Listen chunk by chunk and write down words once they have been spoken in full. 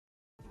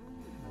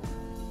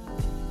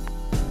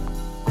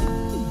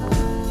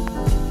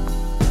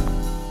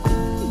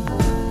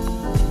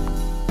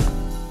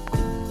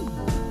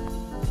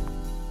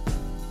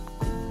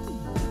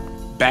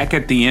back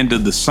at the end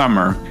of the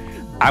summer,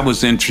 I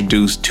was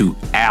introduced to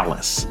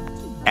ALICE.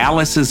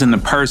 ALICE isn't a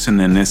person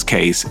in this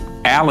case.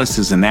 ALICE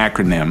is an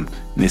acronym,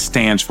 and it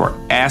stands for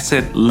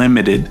Asset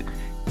Limited,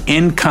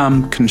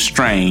 Income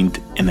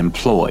Constrained, and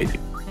Employed.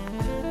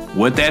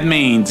 What that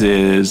means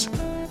is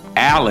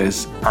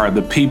ALICE are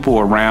the people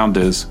around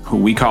us who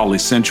we call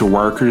essential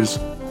workers,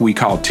 who we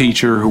call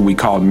teacher, who we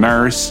call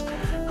nurse,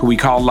 who we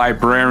call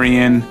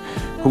librarian,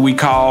 who we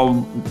call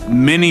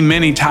many,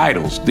 many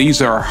titles.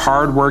 These are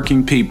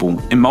hardworking people,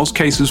 in most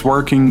cases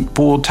working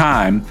full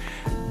time,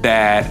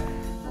 that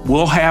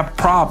will have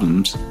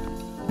problems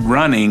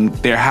running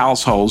their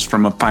households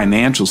from a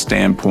financial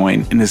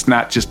standpoint. And it's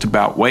not just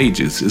about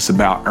wages, it's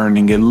about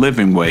earning a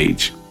living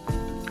wage.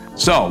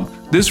 So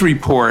this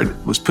report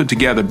was put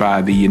together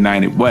by the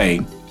United Way,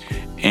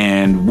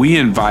 and we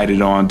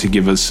invited on to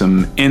give us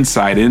some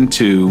insight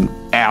into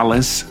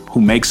ALICE, who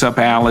makes up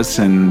ALICE,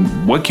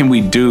 and what can we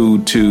do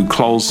to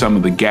close some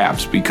of the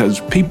gaps, because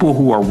people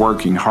who are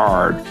working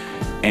hard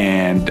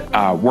and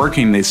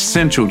working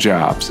essential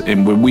jobs,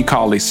 and what we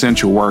call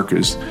essential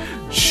workers,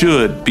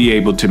 should be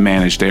able to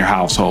manage their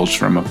households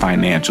from a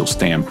financial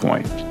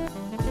standpoint.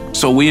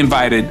 So we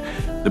invited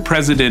the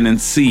president and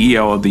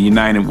CEO of the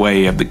United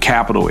Way of the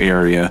capital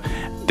area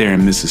there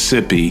in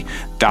Mississippi,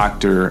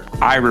 Dr.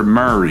 Ira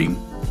Murray,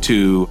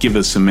 to give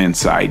us some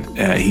insight.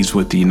 He's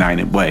with the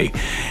United Way.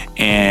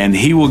 And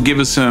he will give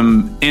us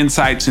some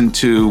insights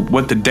into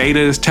what the data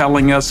is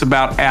telling us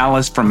about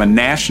ALICE from a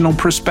national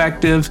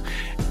perspective,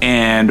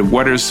 and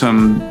what are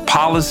some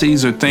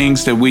policies or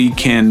things that we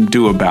can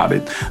do about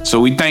it. So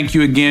we thank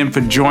you again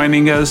for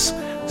joining us.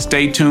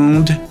 Stay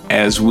tuned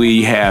as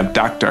we have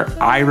Dr.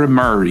 Ira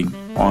Murray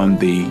on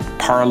the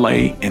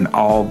Parlay in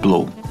All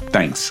Blue.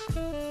 Thanks.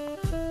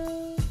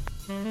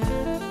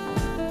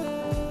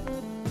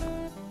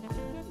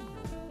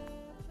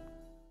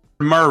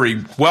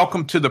 Murray,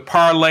 welcome to the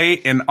Parlay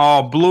in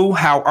All Blue.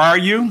 How are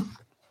you?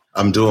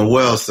 I'm doing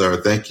well,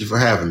 sir. Thank you for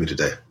having me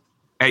today.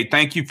 Hey,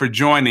 thank you for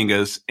joining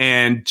us.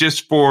 And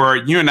just for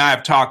you and I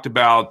have talked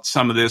about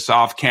some of this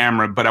off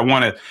camera, but I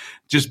want to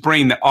just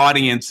bring the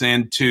audience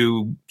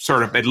into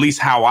sort of at least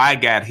how I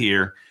got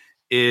here.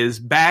 Is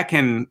back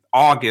in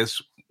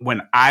August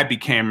when I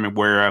became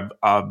aware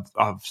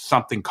of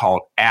something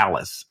called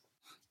ALICE,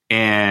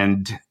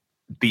 and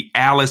the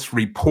ALICE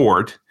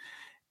report.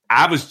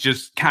 I was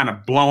just kind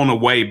of blown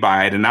away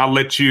by it, and I'll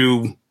let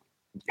you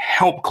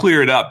help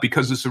clear it up,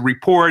 because it's a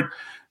report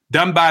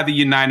done by the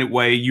United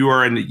Way. You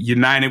are a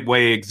United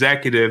Way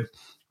executive,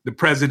 the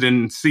president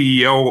and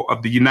CEO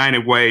of the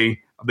United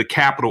Way of the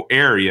capital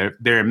area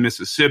there in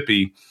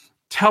Mississippi.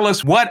 Tell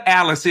us what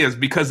ALICE is,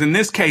 because in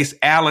this case,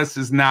 ALICE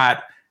is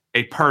not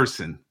a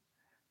person.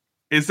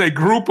 It's a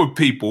group of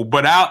people,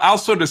 but I'll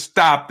sort of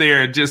stop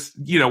there. Just,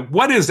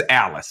 what is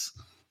ALICE?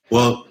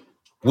 Well,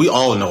 we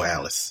all know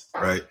ALICE,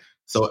 right?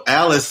 So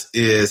ALICE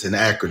is an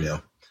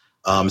acronym.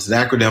 It's an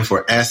acronym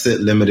for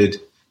Asset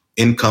Limited,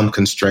 Income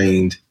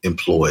Constrained,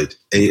 Employed,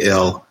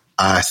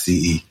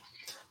 ALICE.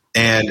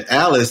 And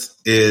ALICE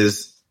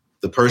is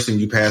the person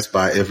you pass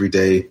by every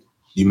day.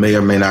 You may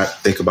or may not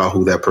think about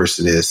who that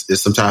person is.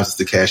 Sometimes it's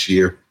the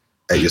cashier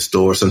at your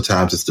store.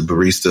 Sometimes it's the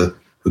barista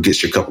who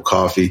gets your cup of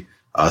coffee.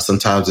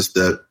 Sometimes it's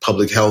the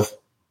public health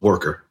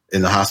worker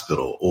in the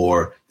hospital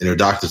or in your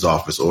doctor's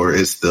office, or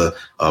it's the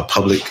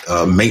public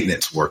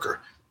maintenance worker,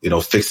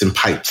 fixing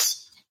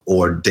pipes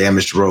or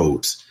damaged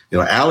roads.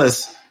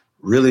 ALICE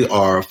really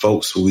are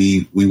folks who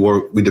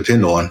we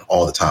depend on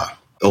all the time.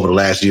 Over the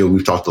last year,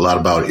 we've talked a lot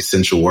about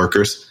essential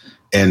workers,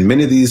 and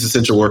many of these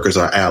essential workers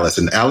are ALICE.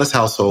 And ALICE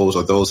households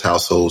are those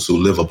households who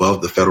live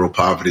above the federal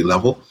poverty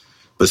level,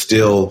 but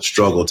still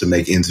struggle to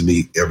make ends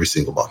meet every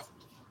single month.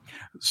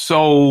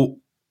 So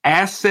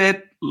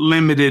asset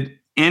limited,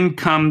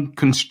 income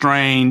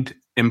constrained,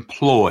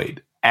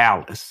 employed,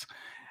 ALICE.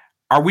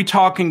 Are we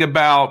talking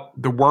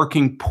about the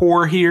working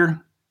poor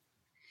here?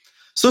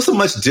 So it's a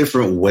much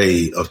different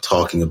way of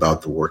talking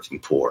about the working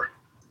poor.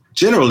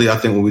 Generally, I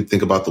think when we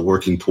think about the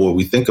working poor,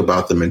 we think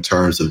about them in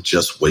terms of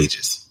just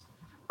wages,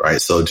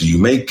 right? So do you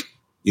make,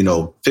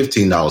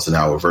 $15 an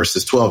hour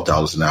versus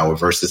 $12 an hour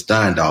versus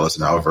 $9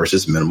 an hour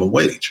versus minimum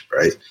wage,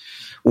 right?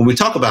 When we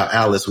talk about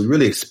ALICE, we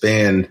really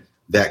expand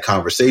that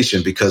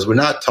conversation, because we're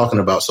not talking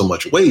about so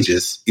much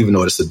wages, even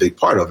though it's a big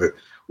part of it.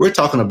 We're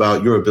talking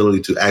about your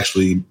ability to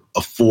actually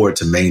afford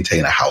to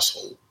maintain a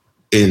household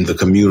in the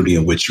community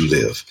in which you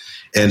live.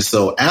 And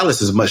so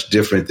ALICE is much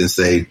different than,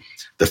 say,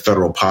 the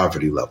federal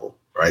poverty level,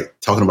 right?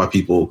 Talking about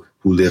people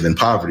who live in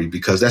poverty,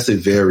 because that's a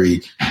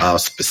very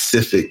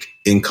specific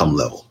income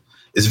level.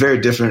 It's very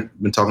different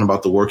than talking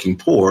about the working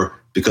poor,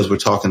 because we're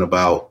talking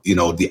about,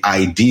 the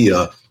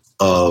idea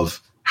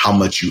of how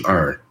much you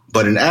earn.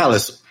 But in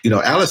ALICE,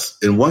 ALICE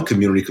in one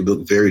community could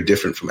look very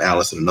different from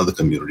ALICE in another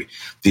community.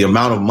 The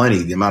amount of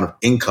money, the amount of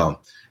income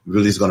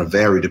really is going to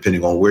vary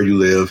depending on where you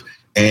live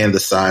and the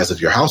size of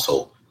your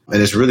household.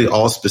 And it's really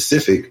all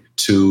specific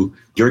to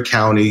your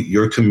county,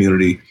 your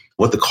community,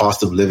 what the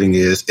cost of living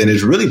is. And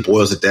it really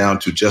boils it down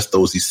to just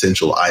those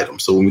essential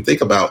items. So when we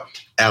think about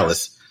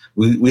ALICE,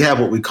 we have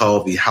what we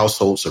call the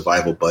household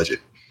survival budget.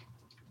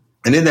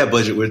 And in that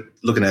budget, we're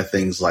looking at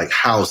things like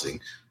housing,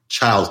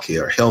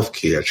 childcare,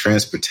 healthcare,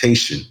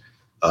 transportation,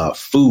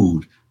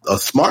 food, a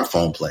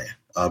smartphone plan,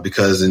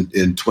 because in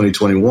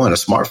 2021, a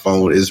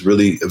smartphone is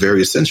really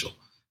very essential.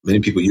 Many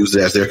people use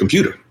it as their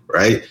computer,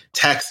 right?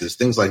 Taxes,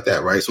 things like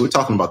that, right? So we're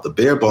talking about the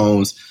bare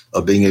bones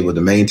of being able to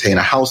maintain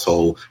a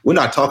household. We're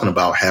not talking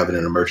about having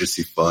an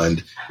emergency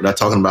fund. We're not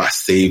talking about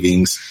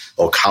savings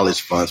or college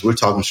funds. We're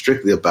talking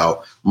strictly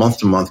about month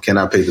to month, can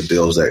I pay the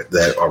bills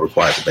that are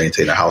required to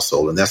maintain a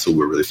household? And that's what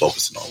we're really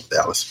focusing on with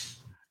Alice.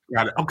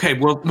 Got it. Okay.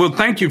 Well,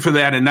 thank you for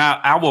that. And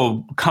I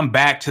will come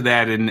back to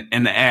that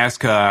and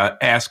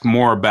ask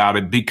more about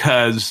it,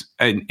 because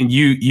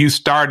you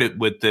started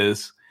with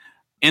this.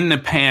 In the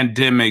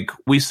pandemic,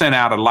 we sent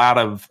out a lot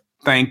of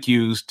thank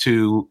yous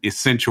to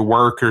essential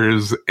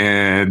workers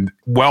and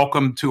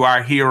welcome to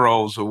our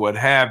heroes or what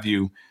have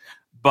you.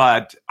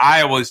 But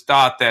I always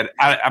thought that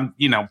I'm,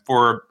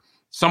 for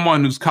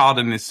someone who's called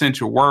an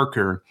essential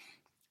worker,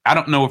 I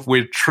don't know if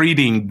we're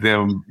treating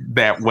them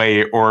that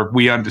way, or if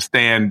we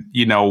understand,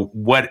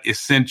 what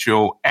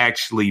essential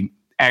actually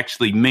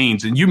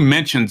means. And you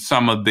mentioned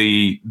some of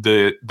the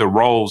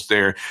roles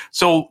there.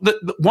 So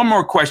one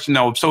more question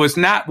though. So it's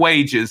not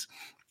wages.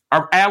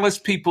 Are Alice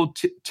people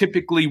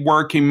typically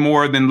working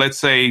more than, let's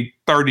say,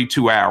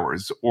 32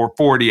 hours or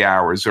 40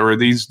 hours? Or are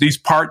these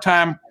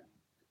part-time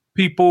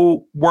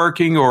people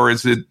working, or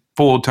is it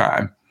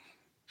full-time?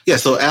 Yeah,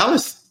 so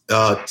Alice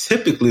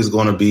typically is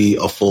going to be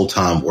a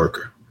full-time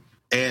worker.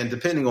 And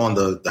depending on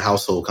the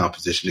household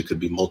composition, it could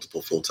be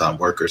multiple full-time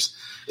workers.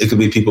 It could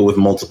be people with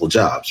multiple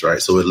jobs,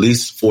 right? So at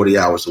least 40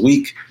 hours a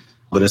week.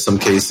 But in some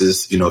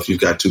cases, if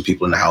you've got two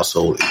people in the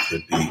household, it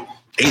could be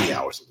 80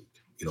 hours a week.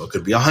 It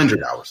could be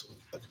 100 hours a week.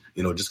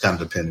 Just kind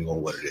of depending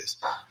on what it is.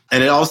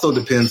 And it also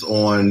depends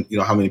on,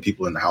 how many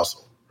people in the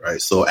household, right?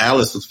 So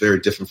Alice looks very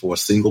different for a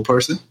single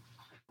person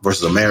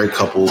versus a married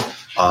couple,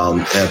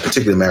 and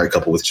particularly a married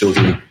couple with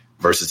children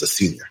versus a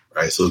senior,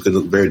 right? So it could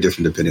look very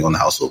different depending on the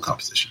household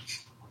composition.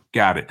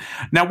 Got it.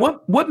 Now,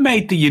 what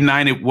made the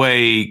United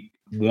Way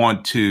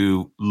want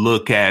to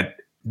look at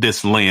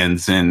this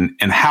lens, and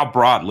how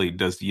broadly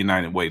does the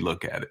United Way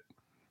look at it?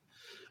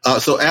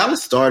 So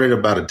Alice started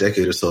about a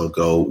decade or so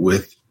ago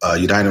with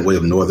United Way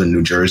of Northern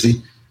New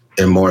Jersey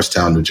in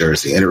Morristown, New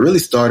Jersey. And it really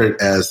started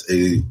as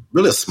a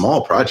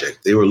small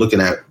project. They were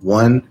looking at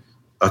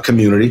a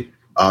community.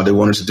 They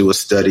wanted to do a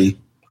study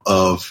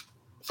of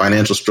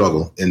financial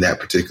struggle in that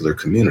particular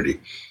community.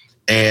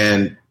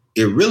 And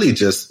it really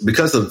just,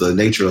 because of the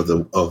nature of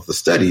the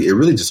study, it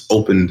really just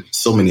opened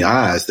so many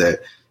eyes that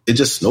it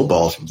just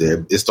snowballed from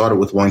there. It started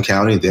with one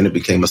county, then it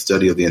became a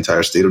study of the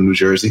entire state of New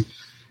Jersey.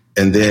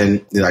 And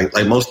then, like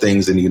most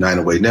things in the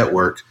United Way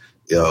network,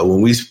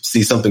 when we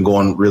see something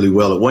going really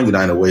well at one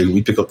United Way,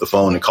 we pick up the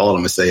phone and call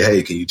them and say,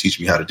 hey, can you teach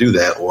me how to do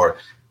that? Or,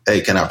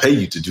 hey, can I pay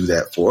you to do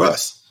that for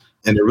us?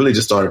 And it really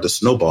just started to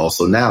snowball.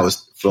 So now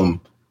it's from,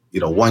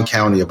 one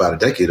county about a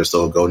decade or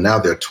so ago. Now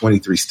there are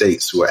 23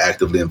 states who are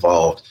actively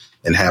involved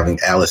in having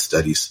Alice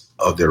studies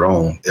of their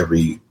own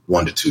every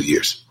 1 to 2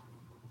 years.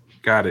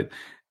 Got it.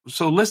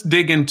 So let's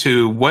dig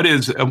into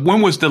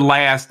when was the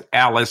last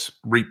Alice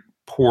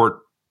report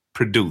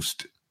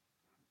produced?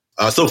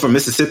 So for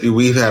Mississippi,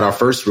 we've had our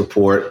first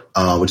report,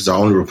 which is our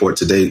only report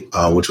to date,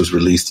 which was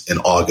released in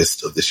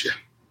August of this year.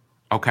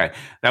 Okay,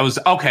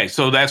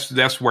 So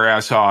that's where I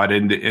saw it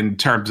in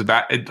terms of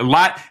that.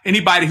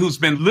 Anybody who's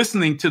been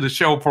listening to the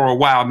show for a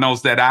while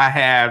knows that I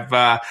have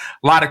a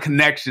lot of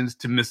connections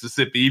to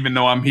Mississippi, even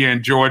though I'm here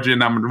in Georgia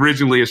and I'm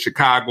originally a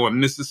Chicago. And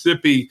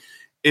Mississippi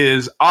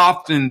is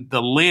often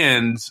the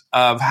lens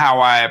of how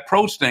I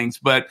approach things.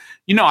 But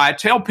I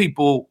tell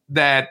people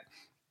that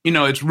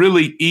it's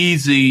really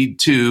easy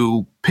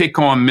to pick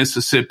on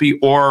Mississippi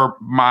or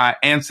my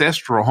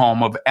ancestral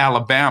home of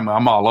Alabama.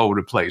 I'm all over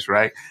the place,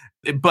 right?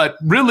 But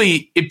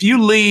really, if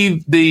you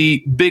leave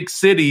the big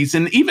cities,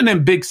 and even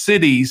in big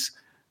cities,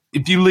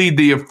 if you leave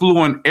the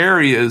affluent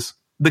areas,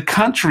 the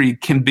country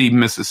can be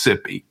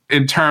Mississippi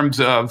in terms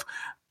of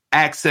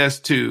access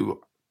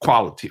to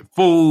quality of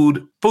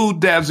food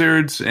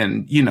deserts,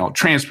 and,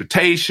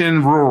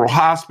 transportation, rural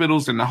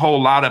hospitals, and a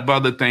whole lot of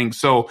other things.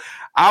 So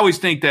I always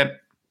think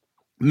that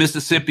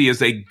Mississippi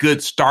is a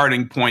good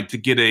starting point to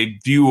get a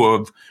view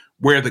of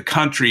where the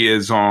country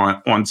is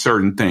on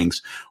certain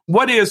things.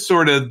 What is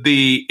sort of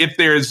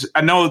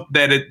I know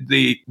that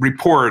the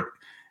report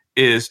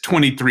is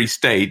 23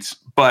 states,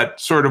 but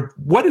sort of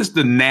what is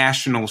the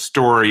national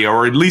story,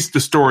 or at least the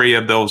story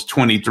of those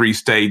 23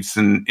 states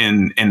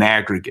in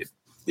aggregate?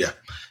 Yeah.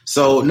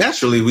 So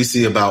naturally, we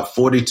see about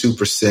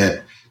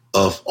 42%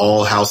 of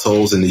all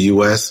households in the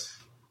U.S.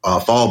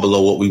 Fall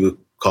below what we would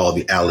call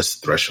the Alice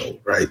threshold,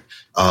 right?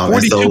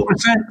 42%?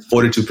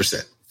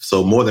 42%.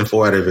 So more than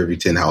 4 out of every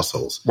 10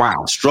 households.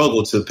 Wow.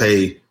 Struggle to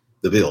pay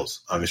the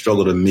bills.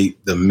 Struggle to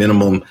meet the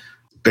minimum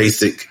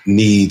basic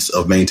needs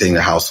of maintaining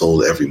a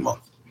household every month.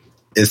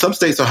 And some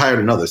states are higher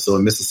than others. So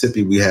in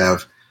Mississippi, we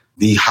have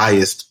the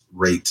highest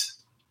rate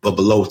of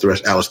below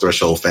Alice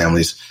threshold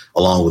families,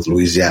 along with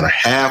Louisiana.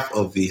 Half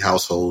of the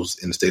households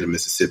in the state of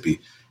Mississippi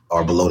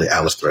are below the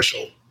Alice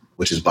threshold,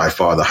 which is by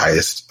far the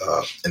highest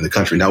in the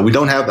country. Now, we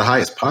don't have the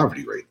highest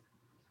poverty rate,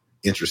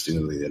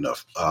 interestingly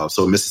enough.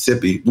 So in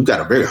Mississippi, we've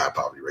got a very high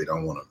poverty rate. I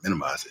don't want to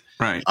minimize it.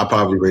 Right. Our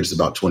poverty rate is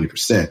about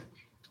 20%.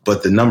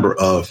 But the number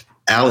of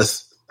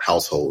ALICE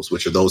households,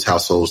 which are those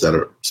households that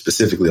are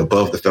specifically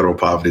above the federal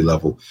poverty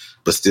level,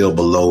 but still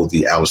below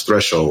the ALICE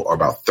threshold, are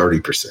about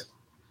 30%.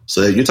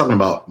 So you're talking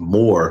about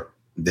more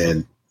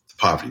than the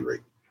poverty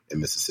rate in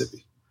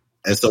Mississippi.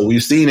 And so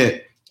we've seen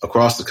it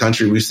across the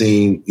country. We've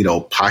seen,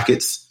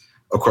 pockets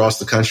across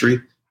the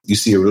country. You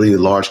see a really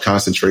large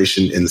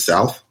concentration in the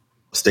South,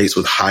 states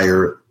with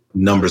higher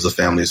numbers of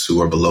families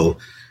who are below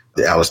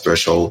the ALICE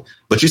threshold.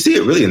 But you see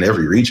it really in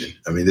every region.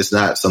 I mean, it's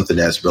not something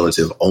that's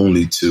relative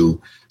only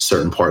to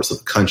certain parts of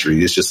the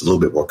country. It's just a little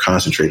bit more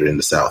concentrated in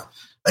the South.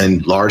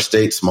 And large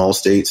states, small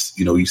states,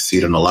 you see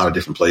it in a lot of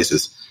different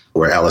places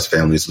where ALICE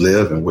families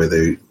live and where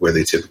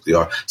they typically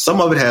are. Some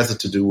of it has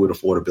to do with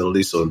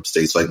affordability. So in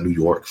states like New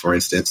York, for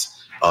instance,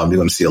 you're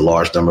going to see a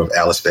large number of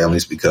ALICE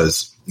families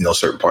because,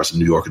 certain parts of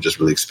New York are just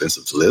really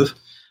expensive to live.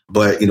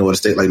 But, in a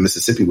state like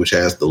Mississippi, which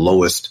has the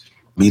lowest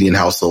median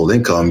household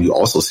income, you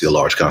also see a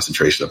large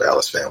concentration of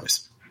ALICE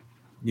families.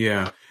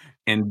 Yeah.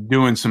 And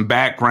doing some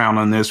background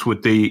on this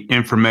with the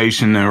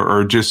information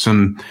or just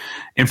some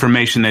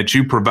information that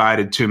you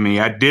provided to me,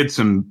 I did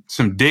some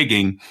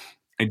digging,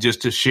 and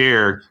just to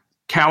share,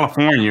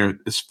 California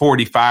is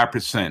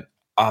 45%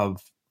 of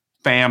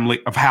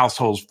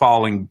households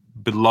falling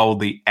below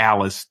the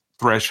ALICE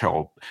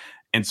threshold.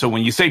 And so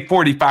when you say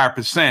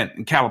 45%,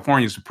 and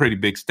California is a pretty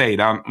big state,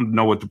 I don't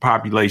know what the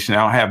population,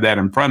 I don't have that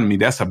in front of me.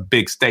 That's a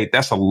big state.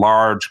 That's a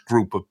large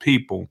group of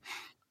people.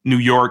 New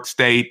York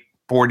State,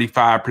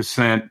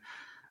 45%.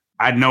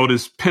 I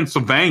noticed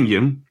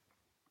Pennsylvania,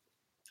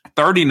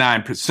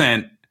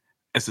 39%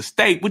 as a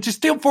state, which is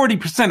still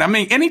 40%. I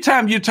mean,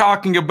 anytime you're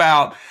talking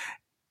about,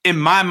 in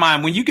my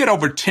mind, when you get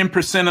over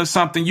 10% of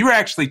something, you're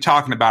actually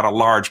talking about a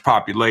large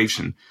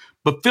population.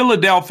 But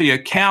Philadelphia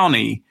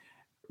County,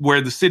 where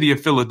the city of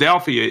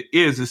Philadelphia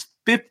is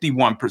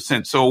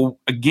 51%. So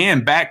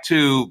again, back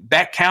to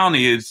that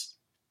county,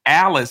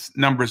 ALICE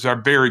numbers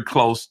are very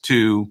close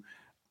to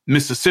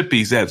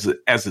Mississippi's as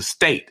a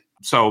state.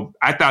 So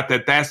I thought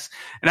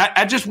and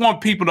I just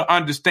want people to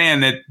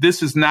understand that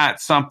this is not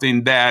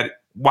something that,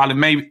 while it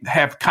may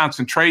have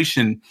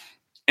concentration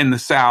in the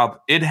South,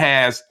 it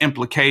has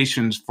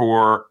implications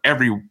for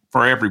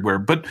everywhere.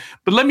 But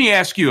let me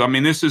ask you, I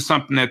mean, this is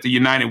something that the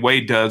United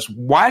Way does.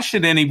 Why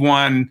should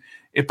anyone,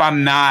 if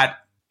I'm not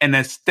in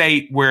a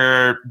state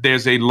where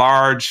there's a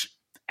large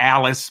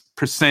ALICE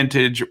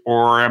percentage,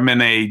 or I'm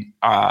in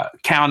a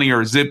county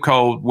or zip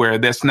code where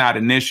that's not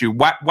an issue,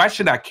 why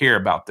should I care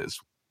about this?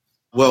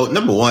 Well,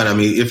 number one, I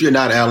mean, if you're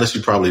not ALICE,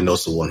 you probably know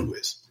someone who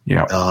is.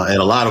 Yeah. And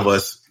a lot of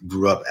us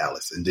grew up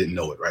ALICE and didn't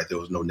know it, right? There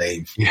was no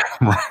name for it.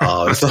 Yeah,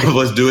 right. Some of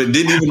us do it,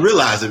 didn't even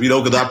realize it,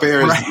 because our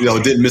parents,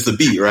 right. Didn't miss a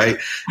beat, right?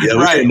 Yeah,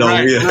 we didn't know.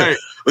 Right.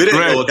 We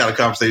didn't know what kind of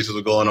conversations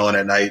were going on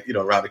at night,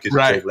 around the kitchen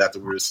table after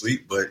we were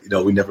asleep, but,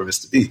 we never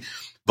missed a beat.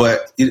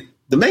 But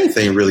the main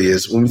thing really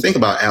is, when we think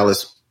about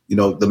ALICE,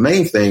 the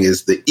main thing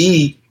is the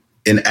E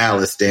in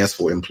ALICE stands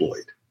for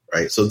employed,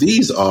 right? So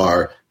these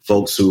are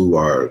folks who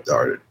are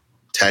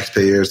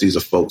taxpayers. These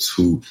are folks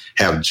who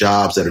have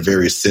jobs that are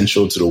very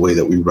essential to the way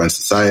that we run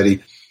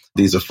society.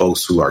 These are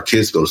folks who our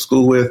kids go to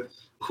school with,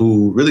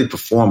 who really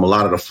perform a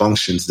lot of the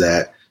functions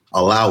that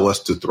allow us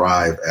to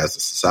thrive as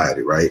a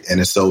society, right?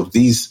 And so if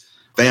these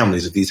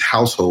families, if these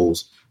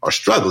households are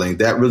struggling,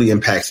 that really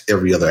impacts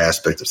every other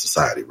aspect of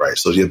society, right?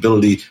 So the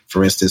ability,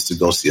 for instance, to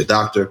go see a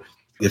doctor,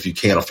 if you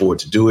can't afford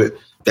to do it,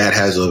 that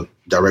has a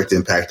direct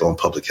impact on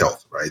public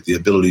health, right? The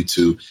ability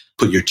to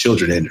put your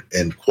children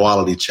in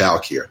quality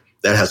childcare,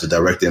 that has a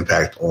direct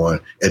impact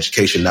on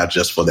education, not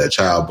just for that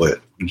child,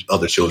 but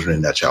other children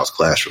in that child's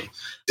classroom.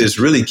 It's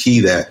really key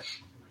that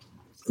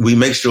we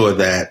make sure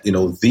that,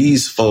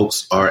 these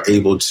folks are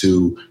able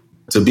to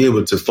be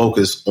able to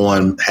focus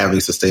on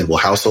having sustainable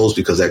households,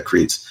 because that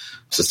creates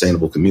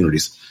sustainable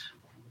communities.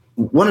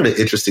 One of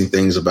the interesting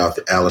things about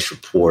the ALICE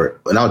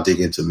report, and I'll dig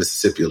into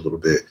Mississippi a little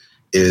bit,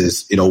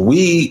 is,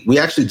 we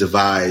actually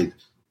divide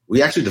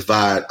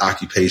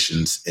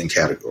occupations in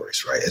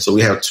categories, right? And so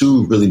we have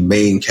two really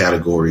main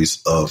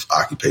categories of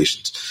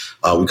occupations.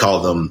 We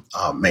call them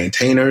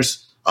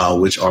maintainers,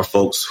 which are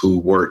folks who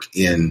work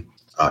in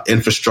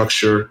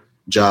infrastructure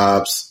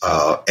jobs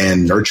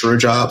and nurturer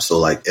jobs. So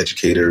like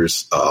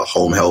educators,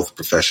 home health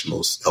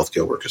professionals,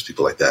 healthcare workers,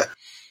 people like that.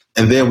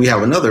 And then we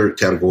have another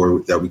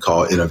category that we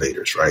call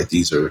innovators, right?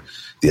 These are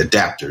the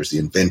adapters, the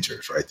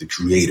inventors, right? The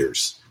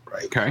creators,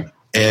 right? Okay.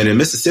 And in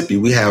Mississippi,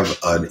 we have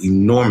an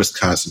enormous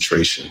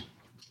concentration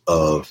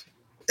of,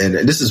 and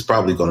this is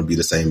probably going to be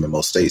the same in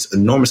most states,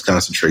 enormous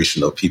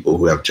concentration of people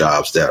who have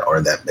jobs that are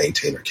in that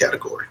maintainer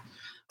category.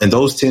 And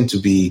those tend to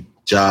be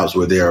jobs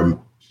where there are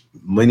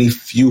many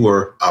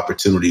fewer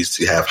opportunities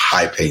to have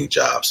high paying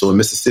jobs. So in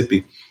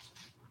Mississippi,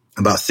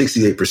 about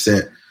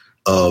 68%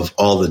 of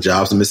all the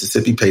jobs in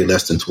Mississippi pay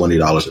less than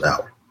 $20 an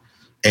hour.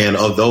 And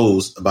of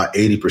those, about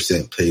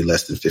 80% pay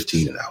less than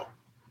 $15 an hour.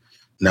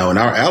 Now, in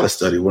our ALICE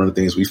study, one of the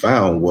things we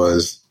found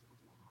was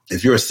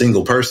if you're a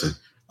single person,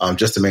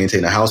 just to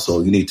maintain a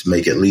household, you need to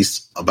make at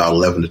least about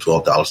 $11 to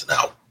 $12 an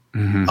hour.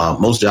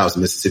 Mm-hmm. Most jobs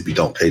in Mississippi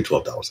don't pay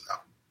 $12 an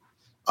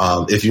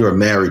hour. If you're a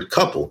married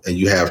couple and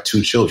you have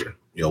two children,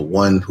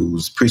 one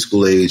who's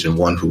preschool age and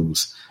one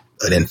who's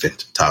an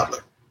infant,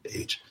 toddler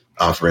age,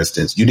 for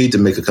instance, you need to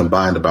make a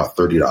combined about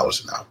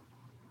 $30 an hour.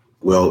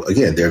 Well,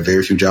 again, there are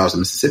very few jobs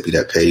in Mississippi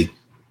that pay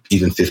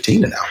even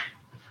 $15 an hour.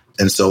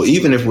 And so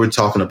even if we're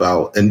talking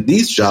about, and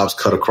these jobs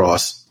cut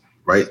across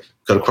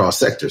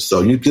sectors.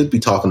 So you could be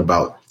talking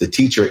about the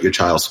teacher at your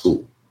child's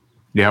school.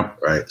 Yep.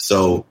 Right.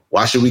 So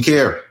why should we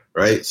care?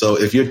 Right. So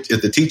if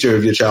the teacher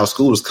of your child's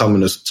school is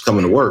coming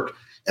to work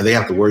and they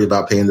have to worry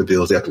about paying the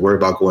bills, they have to worry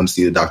about going to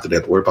see the doctor, they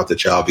have to worry about the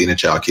child being in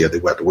child care, they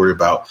have to worry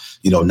about,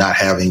 not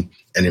having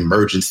an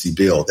emergency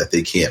bill that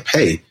they can't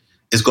pay,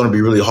 it's going to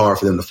be really hard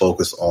for them to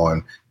focus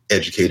on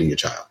educating your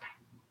child.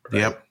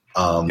 Right? Yep.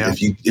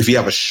 If you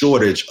have a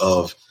shortage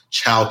of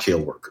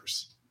childcare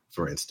workers,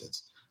 for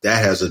instance,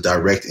 that has a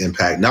direct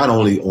impact not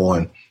only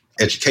on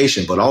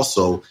education, but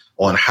also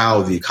on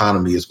how the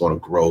economy is going to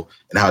grow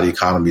and how the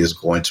economy is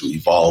going to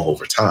evolve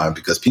over time,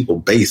 because people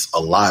base a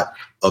lot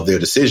of their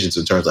decisions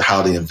in terms of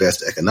how they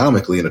invest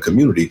economically in a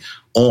community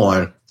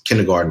on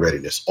kindergarten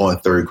readiness, on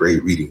third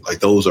grade reading. Like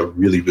those are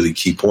really, really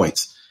key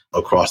points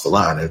across the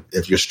line. And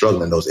if you're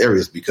struggling in those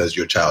areas because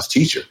your child's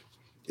teacher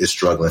is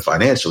struggling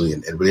financially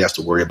and really has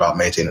to worry about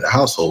maintaining a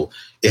household,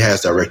 it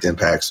has direct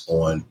impacts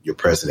on your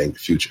present and your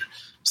future.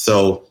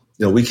 So,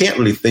 we can't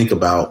really think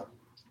about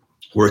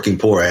working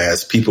poor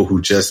as people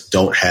who just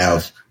don't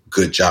have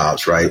good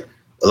jobs, right?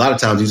 A lot of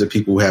times these are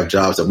people who have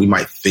jobs that we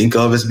might think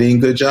of as being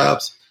good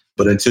jobs,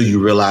 but until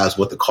you realize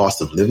what the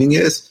cost of living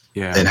is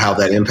and how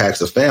that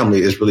impacts a family,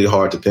 it's really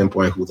hard to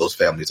pinpoint who those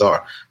families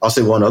are. I'll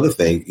say one other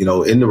thing,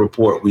 in the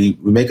report, we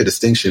make a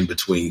distinction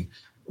between,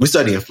 we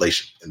study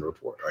inflation in the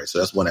report, right? So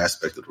that's one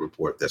aspect of the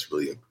report that's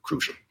really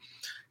crucial.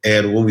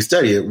 And when we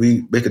study it,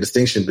 we make a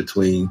distinction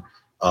between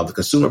the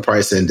Consumer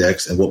Price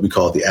Index and what we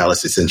call the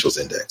Alice Essentials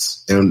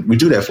Index. And we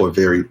do that for a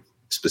very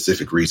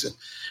specific reason.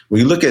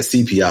 When you look at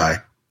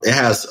CPI, it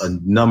has a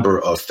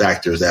number of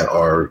factors that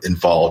are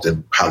involved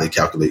in how they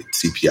calculate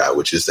CPI,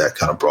 which is that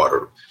kind of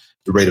broader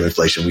the rate of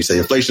inflation. We say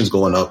inflation is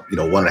going up,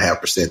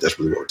 1.5%. That's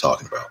really what we're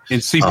talking about. And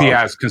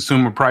CPI is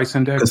Consumer Price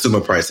Index?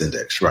 Consumer Price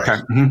Index, right.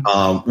 Okay.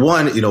 Mm-hmm.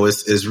 One,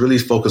 is really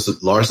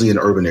focused largely in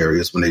urban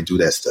areas when they do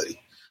that study.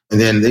 And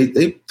then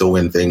they throw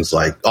in things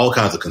like all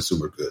kinds of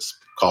consumer goods,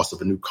 cost of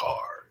a new car,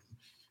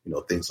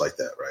 things like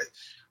that, right?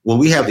 When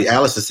we have the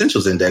Alice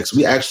Essentials Index,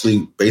 we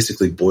actually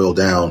basically boil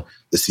down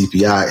the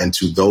CPI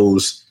into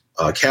those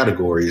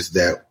categories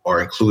that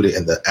are included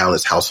in the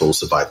Alice Household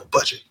Survival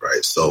Budget,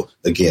 right? So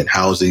again,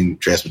 housing,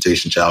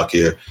 transportation,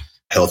 childcare,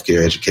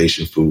 healthcare,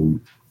 education,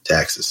 food,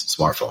 taxes,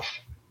 smartphone.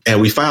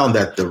 And we found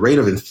that the rate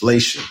of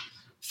inflation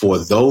for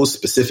those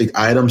specific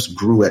items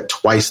grew at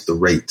twice the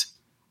rate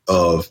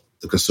of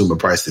the Consumer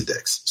Price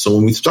Index. So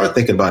when we start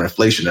thinking about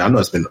inflation, and I know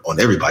it's been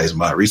on everybody's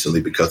mind recently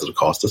because of the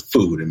cost of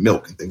food and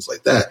milk and things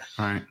like that,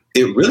 right.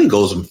 It really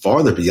goes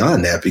farther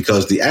beyond that,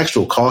 because the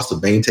actual cost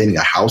of maintaining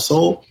a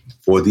household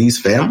for these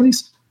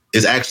families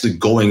is actually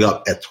going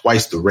up at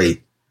twice the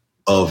rate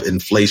of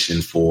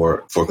inflation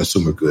for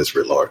consumer goods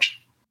writ large.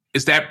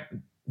 Is that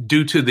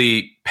due to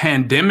the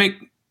pandemic,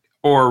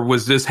 or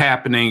was this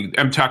happening?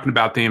 I'm talking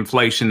about the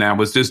inflation now.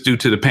 Was this due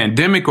to the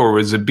pandemic, or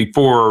was it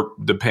before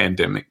the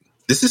pandemic?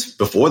 This is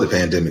before the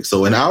pandemic.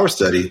 So in our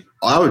study,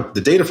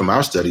 the data from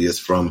our study is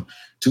from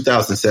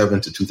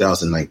 2007 to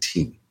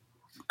 2019.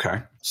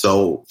 Okay.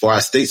 So for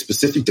our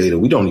state-specific data,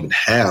 we don't even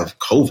have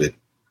COVID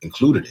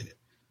included in it.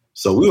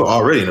 So we were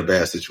already in a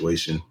bad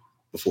situation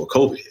before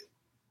COVID hit.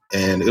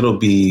 And it'll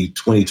be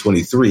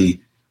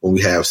 2023 when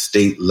we have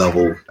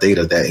state-level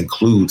data that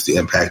includes the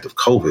impact of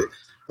COVID.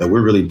 And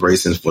we're really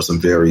bracing for some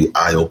very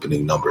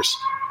eye-opening numbers.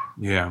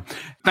 Yeah.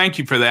 Thank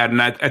you for that.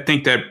 And I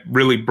think that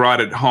really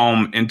brought it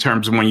home in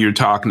terms of when you're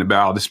talking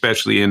about,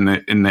 especially in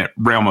that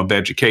realm of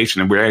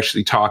education, and we're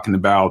actually talking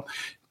about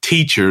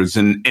teachers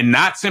and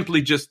not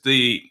simply just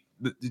the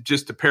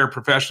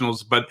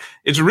paraprofessionals, but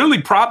it's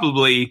really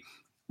probably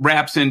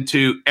wraps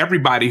into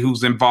everybody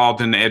who's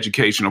involved in the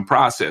educational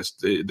process,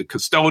 the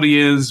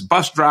custodians,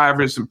 bus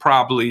drivers, and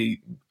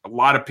probably a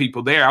lot of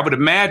people there. I would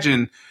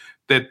imagine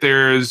that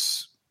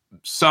there's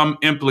some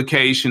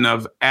implication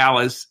of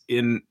Alice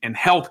in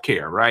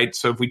healthcare, right?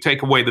 So if we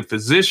take away the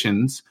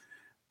physicians,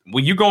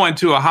 when you go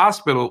into a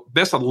hospital,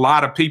 there's a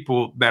lot of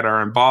people that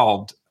are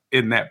involved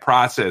in that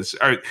process.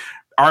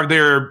 Are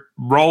there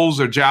roles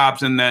or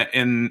jobs in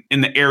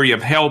the area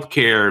of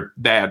healthcare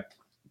that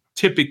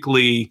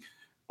typically,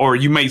 or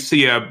you may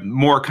see a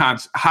more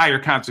higher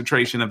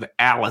concentration of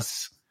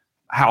Alice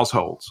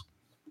households?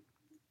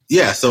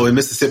 Yeah, so in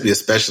Mississippi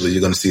especially,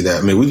 you're going to see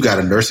that. I mean, we've got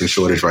a nursing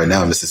shortage right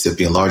now in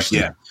Mississippi, and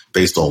largely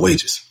based on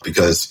wages,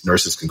 because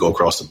nurses can go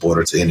across the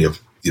border to any of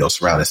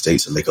surrounding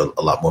states and make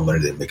a lot more money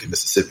than they make in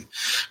Mississippi.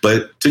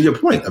 But to your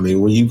point, I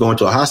mean, when you go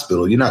into a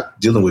hospital, you're not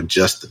dealing with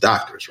just the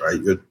doctors, right?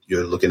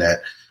 You're looking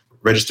at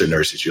registered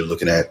nurses, you're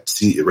looking at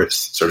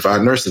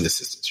certified nursing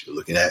assistants, you're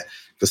looking at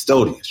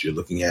custodians, you're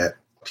looking at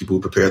people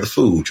who prepare the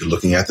food. You're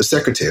looking at the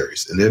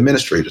secretaries and the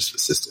administrators'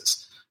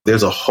 assistants.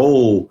 There's a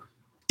whole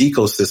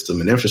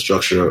ecosystem and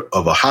infrastructure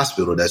of a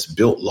hospital that's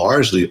built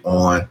largely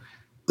on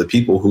the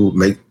people who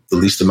make the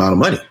least amount of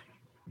money,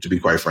 to be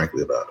quite frank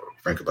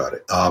about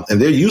it.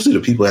 And they're usually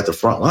the people at the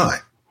front line.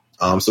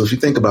 So if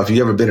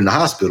you ever been in a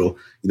hospital,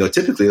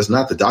 typically it's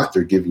not the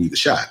doctor giving you the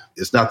shot.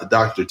 It's not the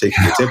doctor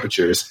taking your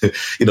temperatures.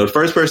 The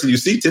first person you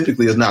see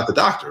typically is not the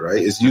doctor,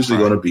 right? It's usually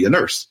going to be a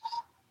nurse.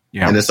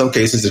 Yeah. And in some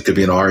cases, it could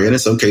be an RN. In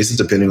some cases,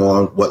 depending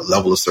on what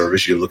level of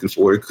service you're looking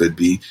for, it could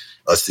be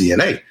a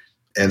CNA.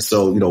 And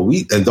so,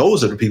 and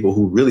those are the people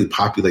who really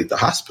populate the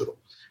hospital.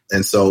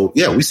 And so,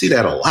 yeah, we see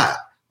that a lot.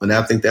 And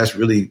I think that's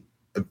really,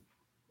 let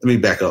me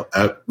back up.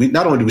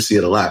 Not only do we see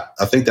it a lot,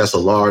 I think that's a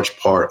large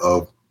part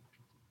of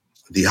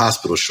the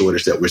hospital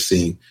shortage that we're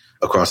seeing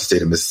across the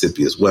state of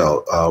Mississippi as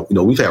well.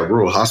 We've had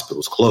rural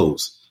hospitals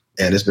close,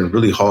 and it's been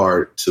really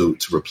hard to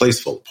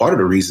replace folks. Part of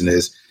the reason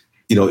is,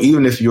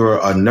 even if you're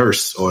a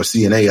nurse or a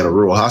CNA at a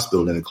rural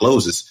hospital and it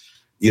closes,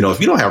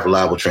 if you don't have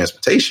reliable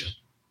transportation,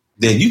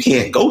 then you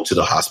can't go to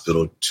the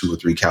hospital 2 or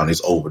 3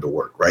 counties over to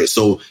work, right?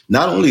 So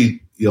not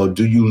only,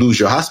 do you lose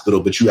your hospital,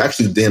 but you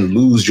actually then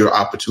lose your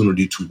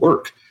opportunity to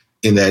work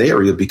in that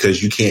area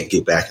because you can't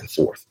get back and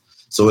forth.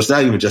 So it's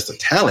not even just a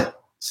talent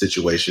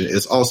situation.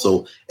 It's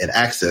also an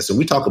access. And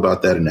we talk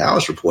about that in the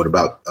Alice report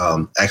about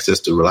access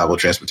to reliable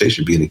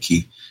transportation being the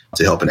key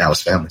to helping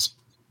Alice families.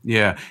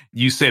 Yeah.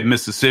 You said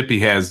Mississippi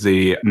has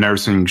the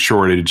nursing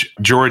shortage.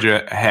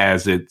 Georgia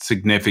has it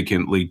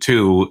significantly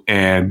too.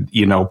 And,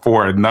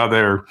 for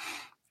another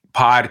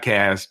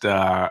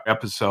podcast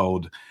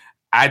episode,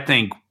 I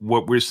think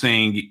what we're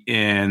seeing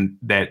in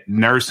that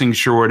nursing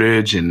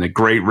shortage and the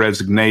great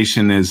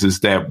resignation is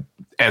that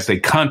as a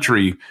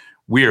country,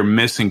 we are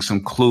missing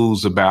some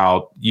clues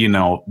about,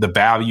 the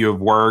value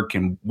of work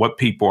and what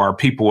are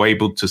people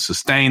able to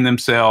sustain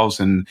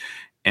themselves. And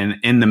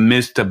in the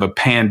midst of a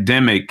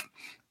pandemic,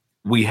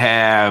 we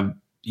have,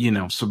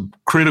 some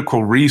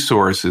critical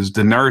resources,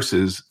 the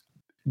nurses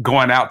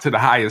going out to the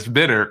highest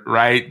bidder,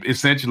 right?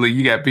 Essentially,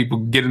 you got people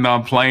getting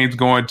on planes,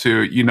 going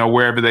to,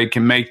 wherever they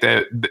can make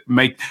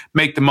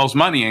the most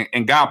money.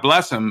 And God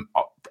bless them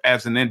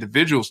as an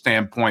individual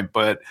standpoint.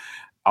 But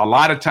a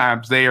lot of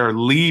times they are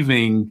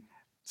leaving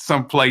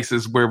some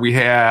places where we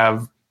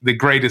have the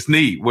greatest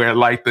need, where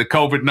like the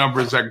COVID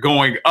numbers are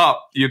going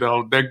up,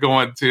 they're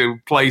going to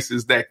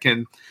places that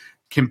can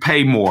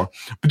pay more.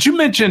 But you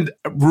mentioned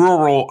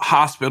rural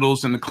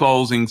hospitals and the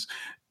closings.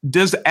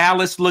 Does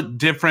Alice look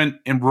different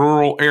in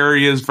rural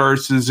areas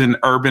versus in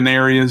urban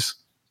areas?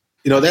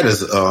 That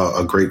is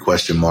a great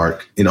question,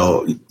 Mark.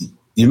 You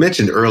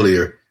mentioned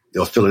earlier,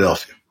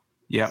 Philadelphia,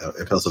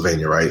 in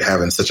Pennsylvania, right?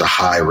 Having such a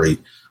high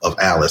rate of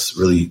Alice,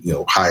 really,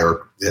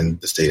 higher than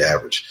the state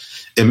average.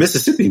 In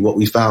Mississippi, what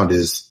we found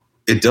is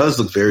it does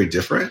look very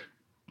different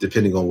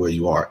depending on where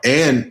you are.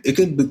 And it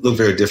can look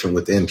very different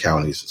within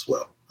counties as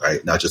well,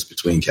 right? Not just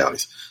between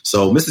counties.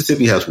 So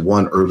Mississippi has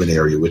one urban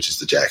area, which is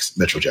the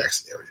Metro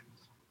Jackson area.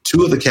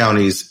 2 of the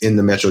counties in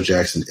the Metro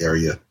Jackson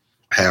area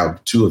have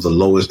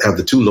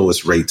the 2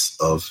 lowest rates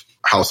of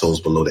households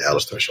below the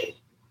Alice threshold.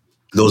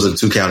 Those are the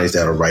 2 counties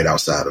that are right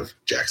outside of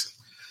Jackson.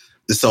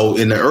 So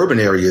in the urban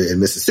area in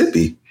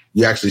Mississippi,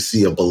 you actually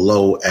see a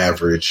below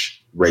average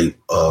rate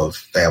of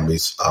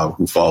families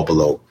who fall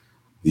below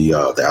the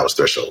Alice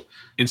threshold.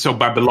 And so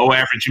by below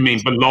average, you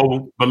mean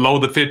below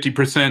the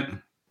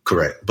 50%?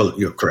 Correct. But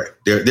you're correct.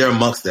 They're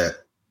amongst that,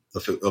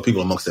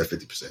 people amongst that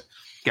 50%.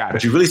 Got it.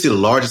 But you really see the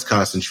largest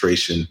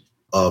concentration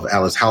of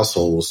Alice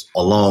households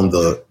along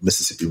the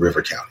Mississippi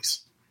River counties.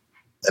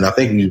 And I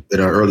think in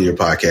our earlier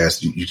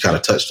podcast, you kind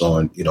of touched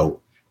on,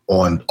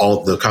 on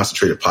all the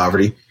concentrated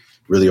poverty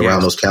really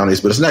around those counties.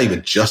 But it's not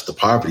even just the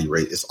poverty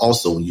rate. It's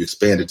also when you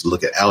expand it to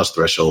look at Alice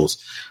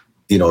thresholds,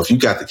 if you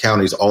got the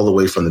counties all the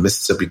way from the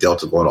Mississippi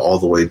Delta going all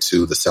the way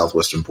to the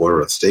southwestern border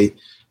of the state,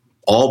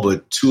 all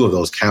but 2 of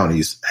those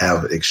counties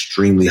have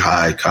extremely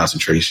high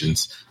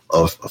concentrations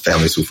of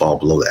families who fall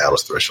below the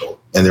Alice threshold.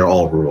 And they're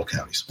all rural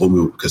counties, what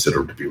we would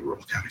consider to be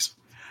rural counties.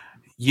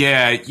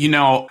 Yeah,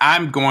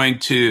 I'm going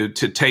to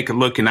take a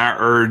look, and I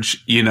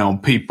urge,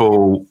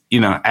 people,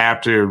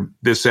 after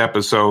this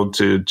episode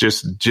to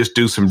just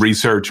do some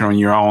research on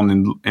your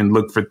own and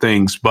look for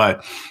things.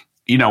 But,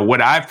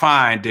 what I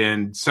find,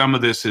 and some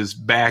of this is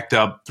backed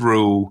up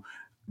through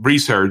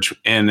research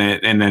in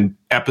an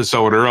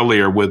episode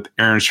earlier with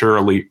Aaron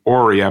Shirley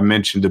Ori, I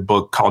mentioned a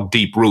book called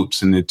Deep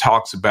Roots, and it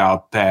talks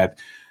about that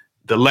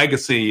the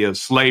legacy of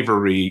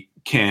slavery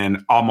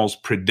can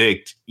almost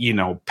predict,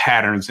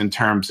 patterns in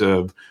terms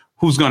of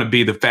who's going to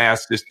be the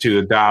fastest to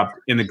adopt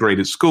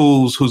integrated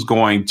schools, who's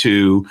going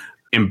to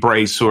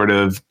embrace sort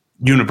of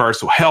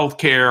universal health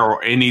care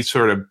or any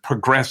sort of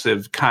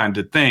progressive kind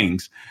of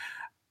things.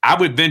 I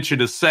would venture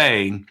to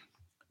say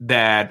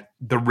that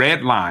the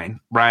red line,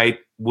 right,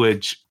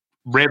 which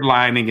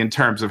redlining in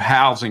terms of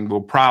housing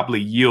will probably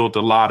yield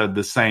a lot of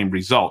the same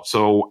results.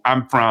 So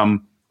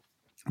I'm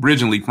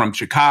originally from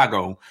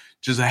Chicago,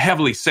 which is a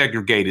heavily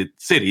segregated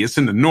city. It's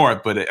in the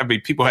north, but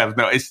people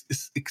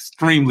it's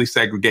extremely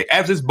segregated,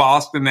 as is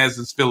Boston, as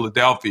is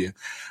Philadelphia.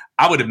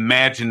 I would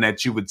imagine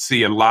that you would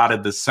see a lot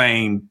of the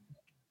same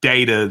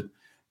data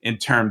in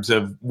terms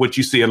of what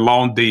you see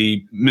along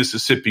the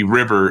Mississippi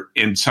River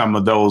in some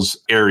of those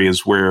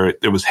areas where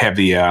there was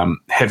heavy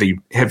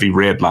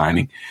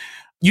redlining.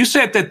 You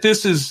said that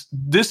this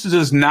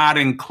does not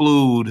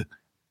include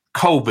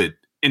COVID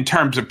in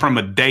terms of from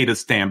a data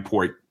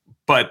standpoint,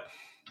 but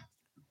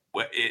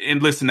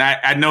and listen,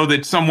 I know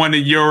that someone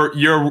in your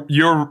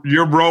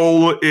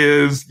role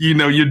is,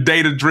 you're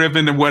data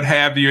driven and what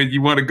have you, and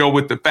you want to go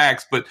with the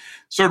facts, but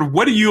sort of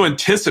what do you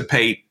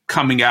anticipate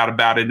coming out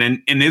about it?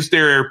 And is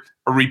there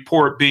a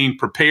report being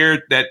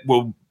prepared that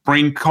will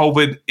bring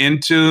COVID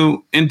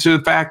into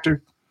the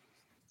factor?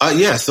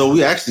 Yeah, so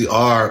we actually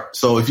are.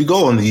 So if you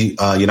go on the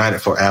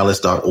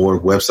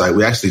UnitedForAlice.org website,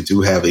 we actually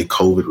do have a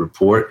COVID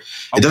report.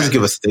 It doesn't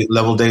give us state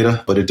level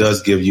data, but it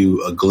does give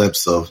you a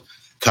glimpse of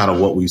kind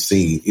of what we've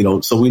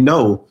seen. So we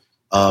know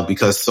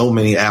because so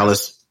many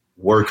ALICE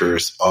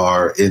workers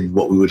are in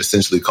what we would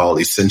essentially call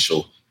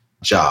essential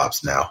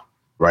jobs now,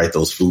 right?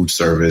 Those food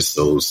service,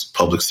 those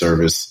public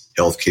service,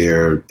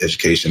 healthcare,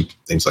 education,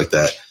 things like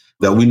that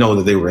we know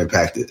that they were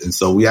impacted. And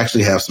so we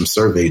actually have some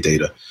survey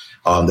data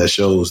that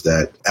shows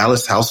that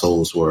ALICE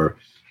households were,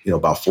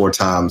 about 4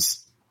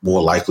 times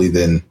more likely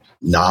than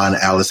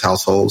non-ALICE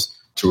households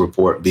to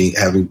report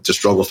having to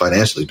struggle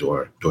financially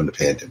during the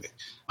pandemic.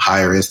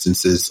 Higher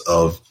instances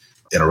of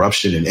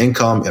interruption in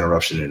income,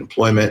 interruption in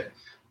employment,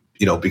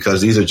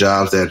 because these are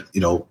jobs that,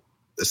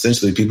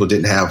 essentially people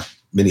didn't have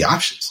many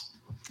options.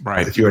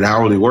 Right. If you're an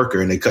hourly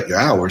worker and they cut your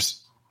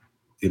hours,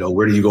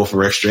 where do you go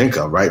for extra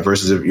income, right?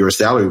 Versus if you're a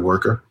salary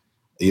worker,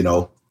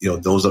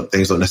 those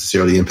things don't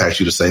necessarily impact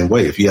you the same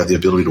way. If you have the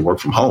ability to work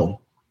from home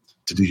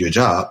to do your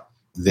job,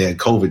 then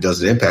COVID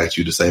doesn't impact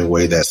you the same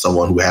way that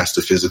someone who has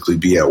to physically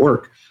be at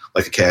work,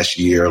 like a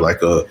cashier,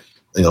 like a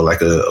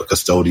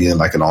custodian,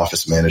 like an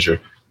office manager,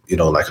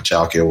 like a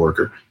childcare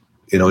worker,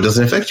 it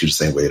doesn't affect you the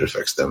same way it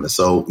affects them. And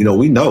so,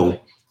 we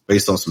know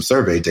based on some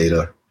survey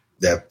data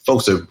that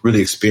folks are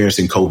really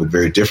experiencing COVID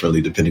very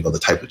differently depending on the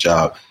type of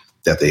job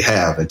that they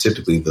have. And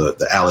typically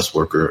the ALICE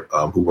worker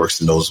who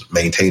works in those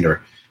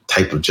maintainer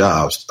type of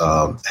jobs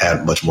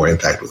had much more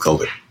impact with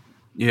COVID.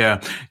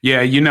 Yeah.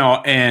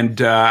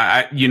 And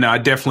I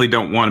definitely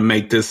don't want to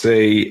make this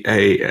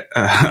a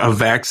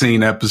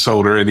vaccine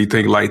episode or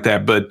anything like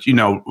that. But,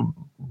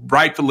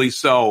 rightfully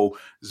so,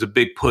 there's a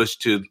big push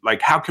to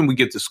how can we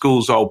get the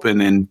schools open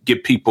and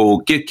get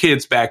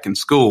kids back in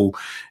school?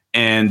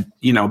 And,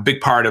 a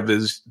big part of it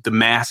is the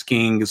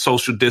masking,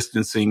 social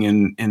distancing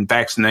and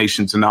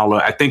vaccinations and all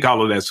of I think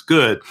all of that's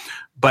good.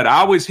 But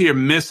I always hear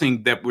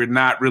missing that we're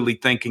not really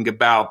thinking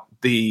about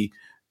the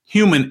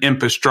human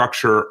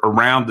infrastructure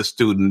around the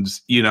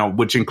students,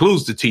 which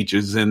includes the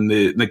teachers and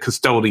the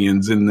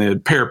custodians and the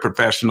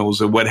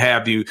paraprofessionals or what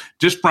have you,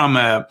 just from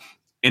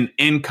an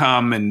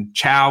income and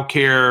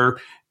childcare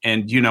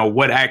and,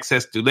 what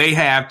access do they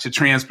have to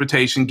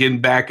transportation, getting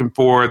back and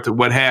forth or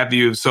what have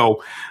you.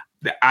 So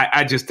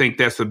I just think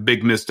that's a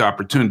big missed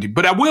opportunity.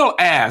 But I will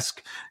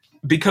ask,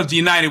 because the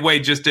United Way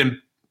just didn't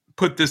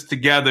put this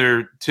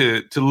together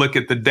to look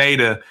at the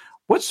data,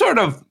 what sort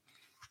of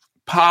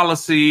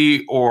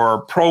policy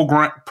or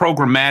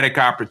programmatic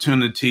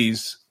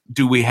opportunities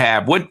do we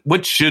have?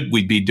 What should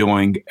we be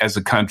doing as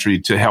a country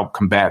to help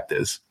combat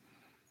this?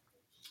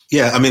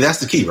 Yeah, that's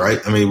the key,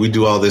 right? We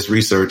do all this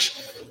research,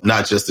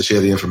 not just to share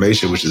the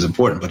information, which is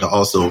important, but to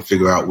also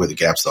figure out where the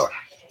gaps are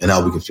and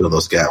how we can fill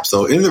those gaps.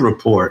 So in the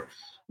report,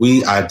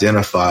 we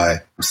identify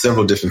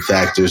several different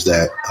factors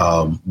that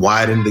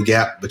widen the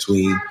gap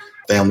between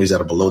families that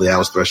are below the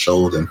ALICE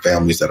threshold and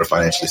families that are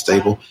financially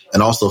stable,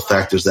 and also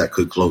factors that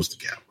could close the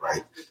gap,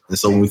 right? And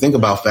so when we think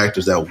about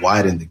factors that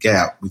widen the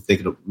gap,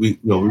 we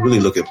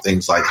really look at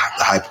things like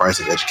the high price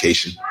of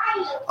education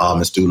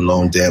and student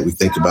loan debt. We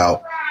think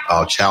about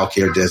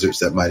childcare deserts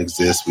that might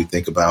exist. We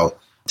think about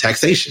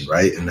taxation,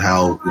 right, and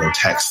how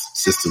tax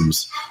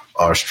systems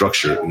are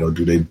structured.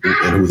 Do they and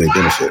who they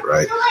benefit,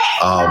 right?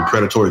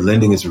 Predatory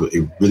lending is a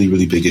really,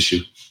 really big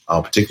issue,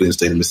 particularly in the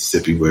state of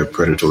Mississippi, where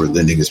predatory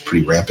lending is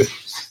pretty rampant.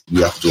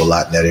 We have to do a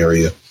lot in that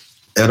area.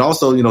 And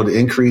also, the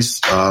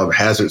increased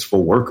hazards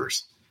for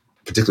workers,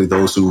 particularly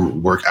those who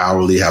work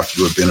hourly, have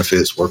fewer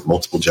benefits, work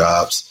multiple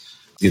jobs.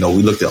 We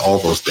looked at all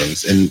those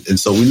things. And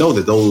so we know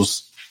that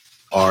those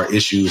are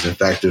issues and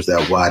factors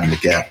that widen the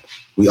gap.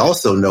 We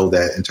also know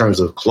that in terms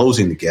of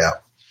closing the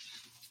gap,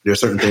 there are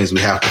certain things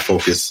we have to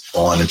focus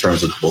on in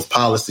terms of both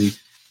policy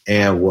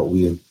and what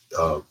we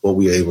are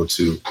able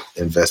to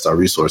invest our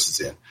resources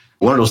in.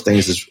 One of those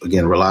things is,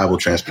 again, reliable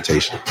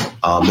transportation,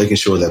 making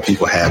sure that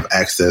people have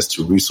access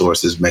to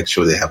resources, make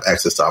sure they have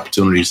access to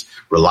opportunities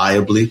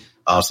reliably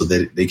so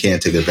that they can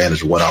take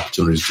advantage of what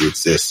opportunities do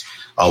exist.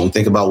 We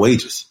think about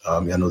wages. I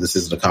know this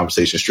isn't a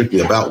conversation strictly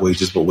about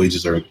wages, but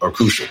wages are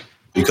crucial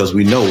because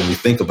we know when we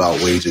think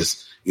about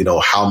wages,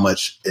 how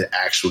much it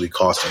actually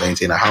costs to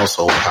maintain a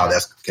household, how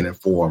that can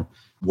inform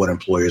what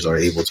employers are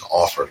able to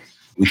offer.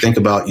 We think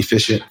about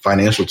efficient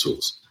financial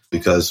tools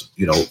because,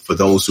 for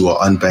those who are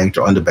unbanked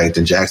or underbanked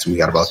in Jackson, we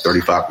got about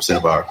 35%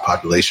 of our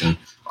population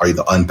are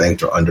either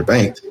unbanked or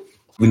underbanked.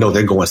 we know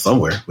they're going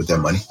somewhere with their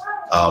money.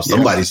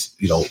 Somebody's,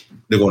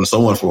 they're going to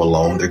someone for a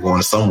loan. They're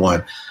going to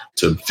someone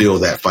to fill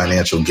that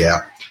financial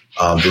gap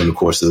during the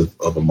course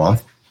of a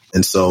month.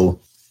 And so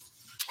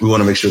we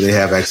want to make sure they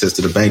have access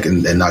to the bank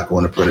and not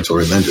going to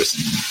predatory lenders.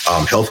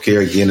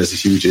 Healthcare, again, is a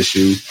huge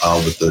issue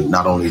with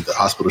not only the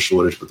hospital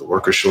shortage, but the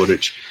worker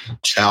shortage.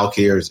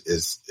 Childcare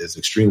is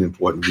extremely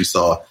important. We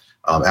saw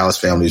Alice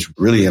families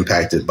really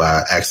impacted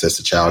by access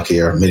to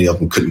childcare. Many of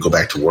them couldn't go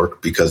back to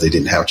work because they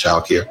didn't have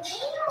childcare.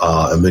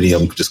 And many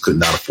of them just could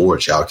not afford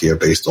childcare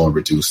based on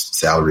reduced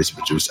salaries,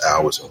 reduced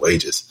hours and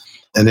wages.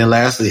 And then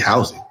lastly,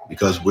 housing,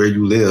 because where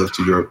you live,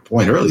 to your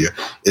point earlier,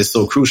 is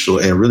so crucial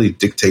and really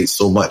dictates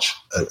so much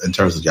in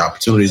terms of the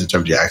opportunities, in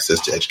terms of your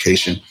access to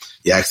education,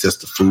 your access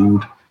to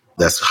food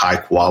that's high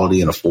quality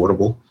and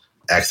affordable,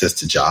 access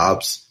to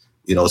jobs.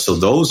 So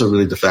those are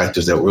really the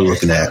factors that we're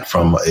looking at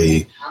from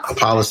a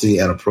policy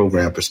and a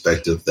program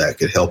perspective that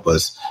could help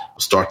us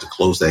start to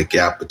close that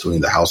gap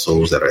between the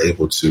households that are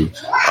able to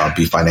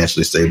be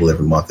financially stable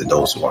every month and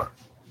those who aren't.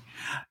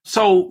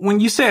 So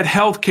when you said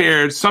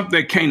healthcare, something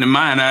that came to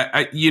mind,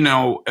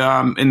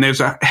 and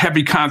there's a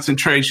heavy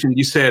concentration,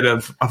 you said,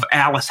 of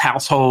Alice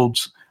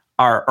households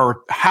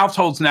or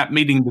households not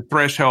meeting the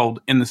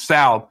threshold in the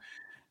South.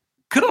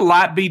 Could a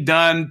lot be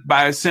done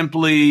by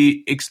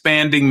simply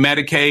expanding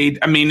Medicaid?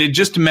 I mean,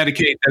 just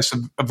Medicaid that's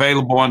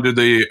available under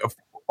the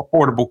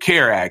Affordable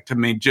Care Act. I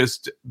mean,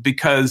 just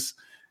because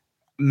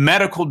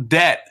medical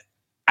debt,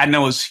 I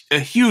know, is a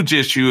huge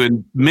issue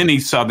in many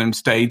southern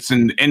states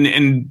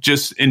and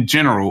just in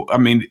general. I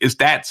mean, is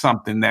that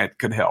something that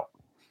could help?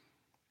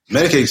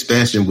 Medicaid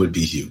expansion would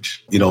be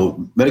huge.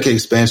 Medicaid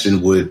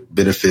expansion would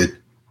benefit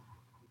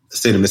the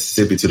state of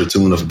Mississippi to the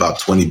tune of about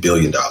 $20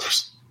 billion.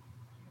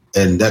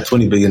 And that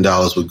 $20 billion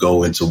would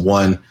go into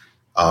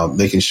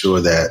making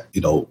sure that,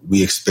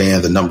 we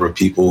expand the number of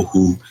people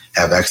who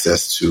have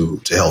access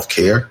to health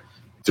care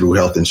through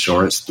health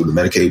insurance, through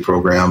the Medicaid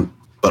program,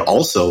 but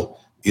also,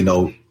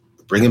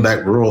 bringing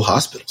back rural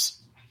hospitals.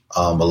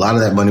 A lot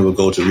of that money would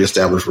go to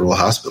reestablish rural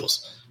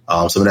hospitals.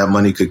 Some of that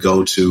money could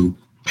go to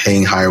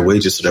paying higher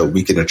wages so that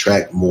we can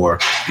attract more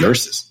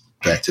nurses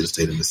back to the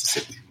state of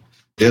Mississippi.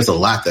 There's a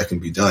lot that can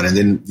be done. And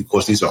then, of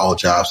course, these are all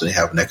jobs and they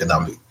have an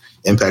economic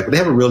impact, but they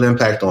have a real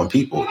impact on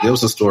people. There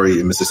was a story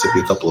in Mississippi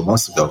a couple of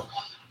months ago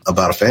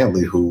about a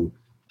family who,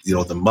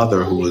 the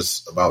mother who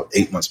was about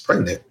 8 months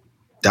pregnant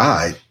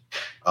died,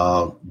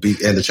 and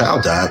the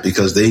child died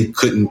because they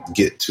couldn't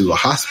get to a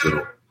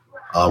hospital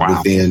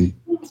within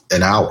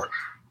an hour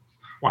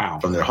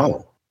from their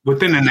home.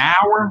 Within an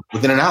hour?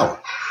 Within an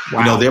hour.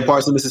 Wow. There are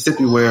parts of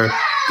Mississippi where,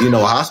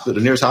 the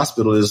nearest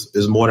hospital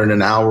is more than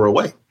an hour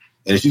away.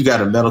 And if you've got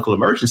a medical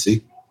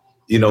emergency,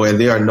 and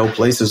there are no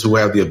places who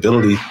have the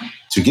ability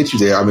to get you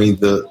there. I mean,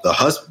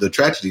 the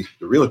tragedy,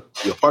 the real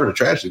part of the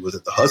tragedy was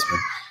that the husband,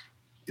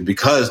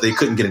 because they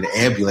couldn't get an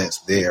ambulance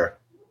there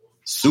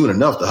soon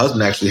enough, the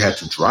husband actually had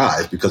to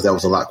drive because that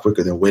was a lot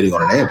quicker than waiting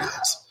on an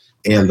ambulance.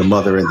 And the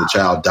mother and the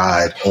child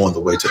died on the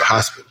way to the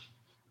hospital,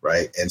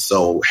 right? And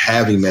so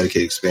having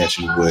Medicaid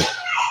expansion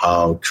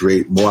would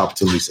create more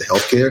opportunities for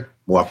healthcare,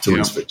 more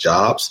opportunities for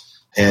jobs.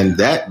 And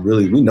that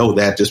really, we know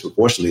that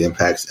disproportionately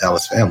impacts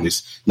Alice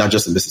families, not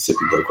just in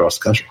Mississippi, but across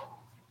the country.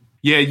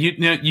 Yeah,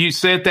 you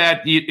said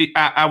that.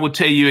 I would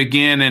tell you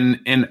again,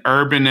 in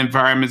urban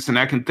environments, and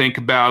I can think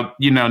about,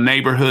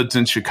 neighborhoods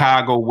in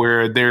Chicago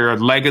where there are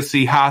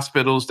legacy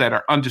hospitals that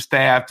are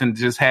understaffed and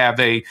just have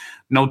a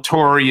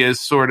notorious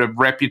sort of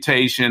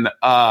reputation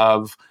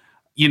of,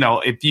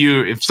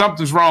 if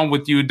something's wrong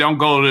with you, don't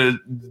go to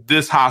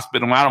this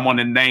hospital. I don't want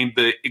to name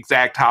the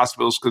exact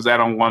hospitals because I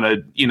don't want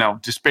to,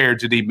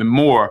 disparage it even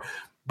more.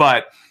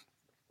 But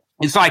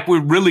it's like we're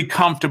really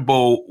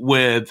comfortable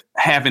with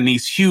having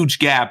these huge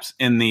gaps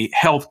in the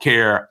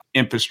healthcare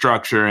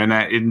infrastructure,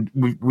 and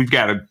we've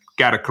got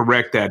to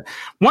correct that.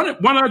 One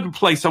other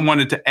place I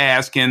wanted to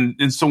ask,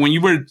 and so when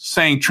you were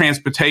saying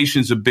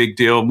transportation is a big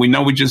deal, we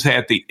know we just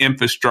had the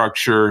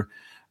infrastructure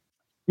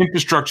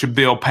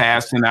bill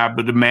passed, and I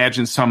would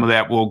imagine some of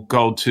that will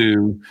go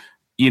to,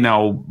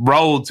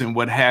 roads and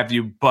what have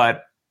you.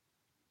 But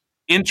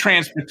in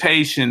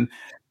transportation,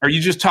 are you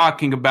just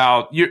talking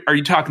about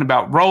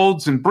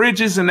roads and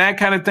bridges and that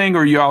kind of thing,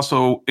 or are you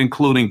also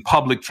including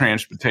public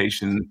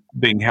transportation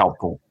being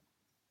helpful?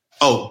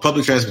 Oh,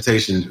 public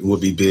transportation would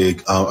be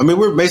big.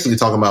 We're basically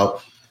talking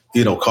about,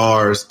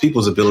 cars,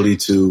 people's ability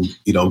to,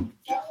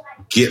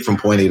 get from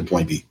point A to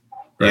point B,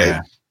 right?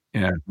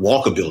 Yeah.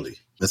 Walkability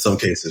in some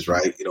cases,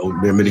 right? There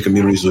are many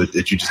communities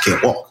that you just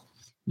can't walk.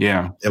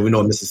 Yeah. And we know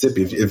in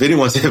Mississippi, if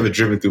anyone's ever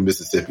driven through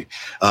Mississippi,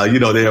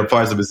 there are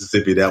parts of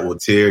Mississippi that will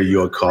tear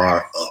your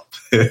car up.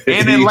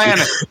 In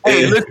Atlanta.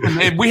 Hey,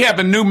 listen, we have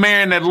a new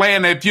mayor in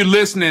Atlanta. If you're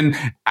listening,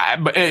 I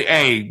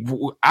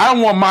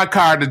don't want my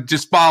car to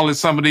just fall in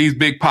some of these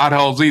big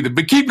potholes either,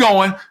 but keep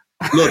going.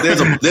 Look, there's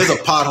a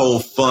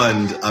pothole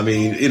fund. I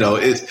mean,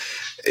 it's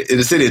in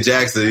the city of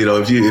Jackson,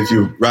 if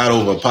you ride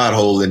over a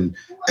pothole and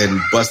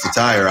and bust a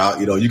tire out,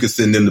 you can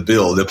send them the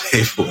bill, they'll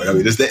pay for it. I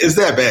mean, it's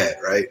that bad,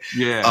 right?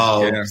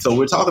 Yeah. So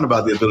we're talking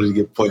about the ability to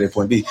get point A,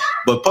 point B,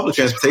 but public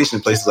transportation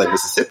in places like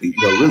Mississippi,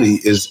 really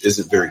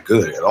isn't very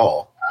good at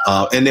all.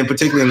 And then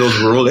particularly in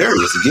those rural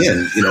areas,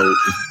 again,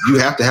 you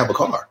have to have a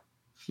car.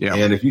 Yeah.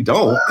 And if you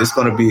don't, it's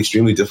going to be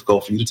extremely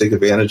difficult for you to take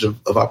advantage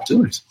of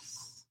opportunities.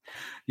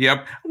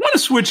 Yep. I want to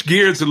switch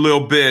gears a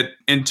little bit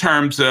in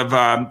terms of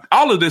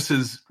all of this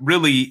is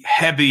really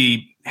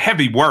heavy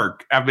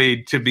work. I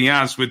mean, to be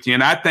honest with you,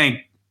 and I think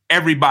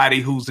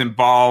everybody who's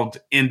involved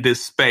in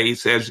this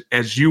space,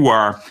 as you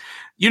are,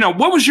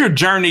 what was your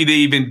journey to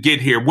even get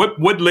here?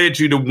 What led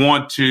you to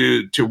want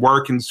to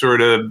work in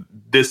sort of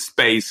this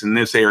space in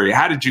this area?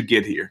 How did you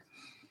get here?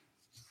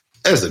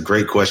 That's a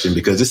great question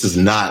because this is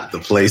not the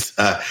place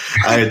I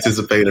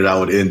anticipated I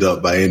would end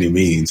up by any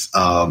means.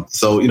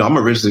 So, I'm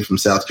originally from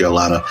South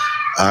Carolina.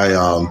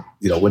 I,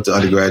 went to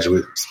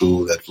undergraduate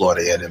school at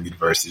Florida A&M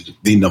University,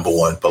 the number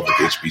one public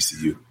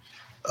HBCU in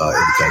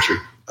the country,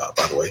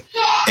 by the way.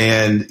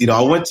 And,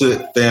 I went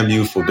to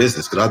FAMU for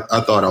business because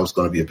I thought I was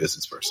going to be a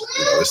business person.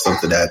 It's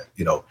something that,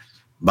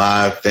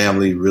 my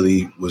family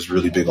was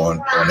really big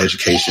on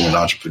education and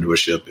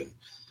entrepreneurship. And,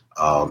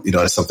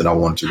 that's something I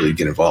wanted to really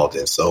get involved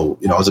in. So,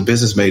 I was a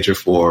business major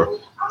for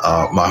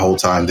my whole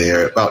time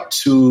there. About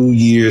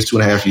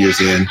 2.5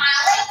 years in,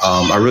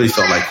 I really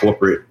felt like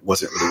corporate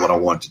wasn't really what I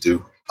wanted to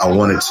do. I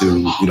wanted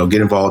to,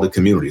 get involved in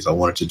communities. I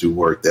wanted to do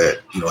work that,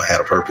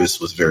 had a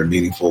purpose, was very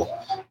meaningful,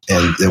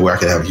 and where I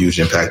could have a huge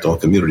impact on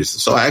communities.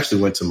 So I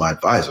actually went to my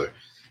advisor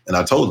and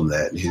I told him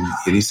that.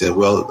 And he said,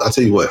 well, I'll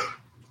tell you what,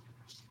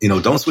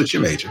 don't switch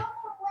your major.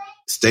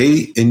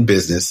 Stay in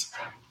business,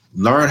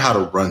 learn how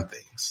to run things.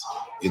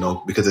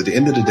 Because at the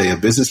end of the day, a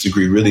business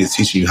degree really is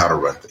teaching you how to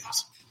run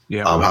things,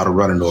 how to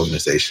run an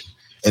organization,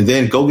 and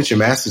then go get your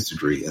master's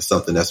degree in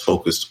something that's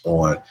focused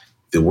on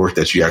the work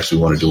that you actually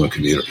want to do in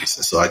communities.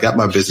 And so I got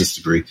my business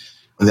degree,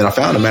 and then I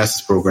found a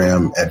master's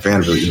program at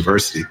Vanderbilt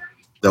University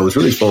that was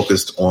really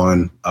focused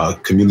on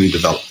community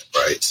development,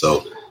 right?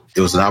 So it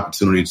was an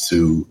opportunity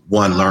to,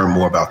 one, learn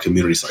more about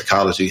community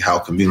psychology, how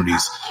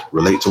communities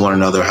relate to one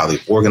another, how they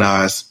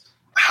organize,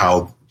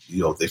 how,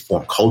 they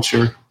form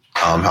culture,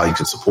 how you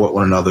can support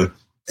one another.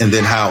 And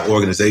then how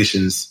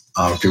organizations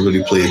can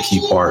really play a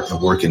key part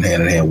in working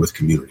hand in hand with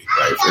community,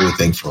 right?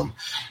 Everything from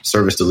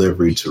service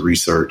delivery to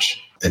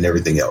research and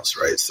everything else,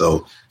 right?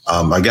 So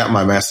I got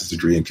my master's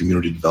degree in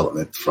community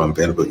development from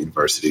Vanderbilt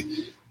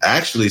University. I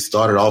actually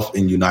started off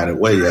in United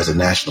Way as a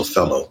national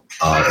fellow,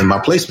 and my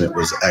placement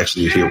was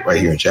actually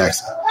right here in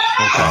Jackson.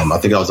 Okay. I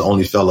think I was the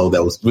only fellow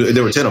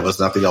there were 10 of us,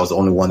 and I think I was the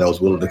only one that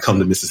was willing to come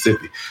to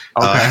Mississippi.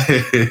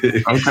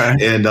 Okay.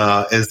 And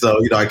so,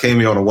 I came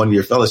here on a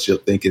 1-year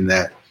fellowship thinking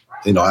that,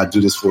 I'd do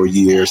this for a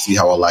year, see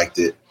how I liked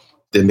it,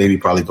 then maybe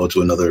probably go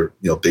to another,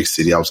 big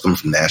city. I was coming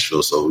from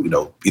Nashville. So,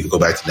 either go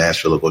back to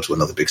Nashville or go to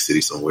another big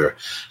city somewhere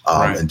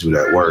and do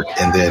that work.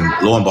 And then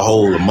lo and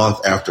behold, a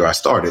month after I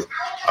started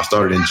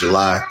in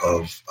July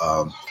of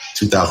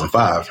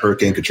 2005,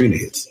 Hurricane Katrina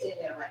hits.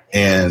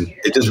 And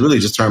it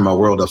just turned my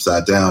world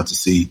upside down to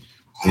see,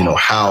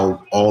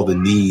 how all the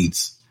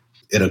needs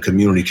in a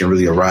community can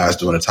really arise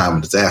during a time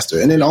of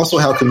disaster. And then also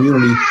how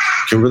community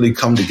can really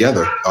come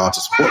together to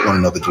support one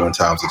another during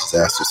times of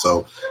disaster.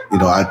 So,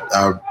 I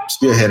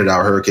spearheaded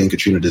our Hurricane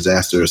Katrina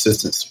disaster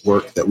assistance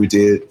work that we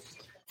did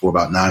for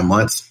about 9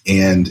 months.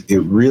 And it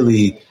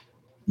really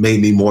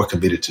made me more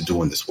committed to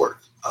doing this work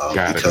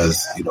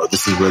because,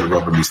 this is where the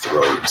rubber meets the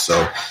road.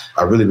 So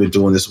I've really been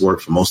doing this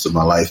work for most of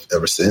my life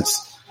ever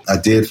since. I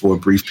did for a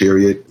brief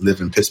period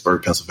live in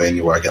Pittsburgh,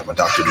 Pennsylvania, where I got my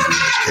doctorate degree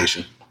in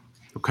education.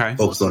 Okay.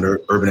 Focused on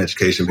urban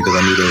education because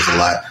I knew there was a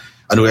lot.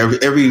 I knew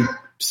every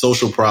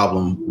social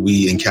problem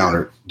we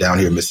encountered down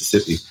here in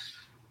Mississippi,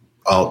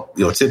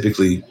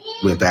 typically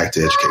went back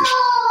to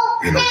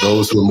education.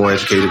 Those who were more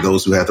educated,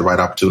 those who had the right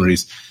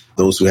opportunities,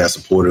 those who had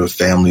supportive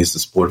families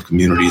and supportive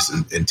communities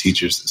and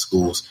teachers and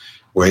schools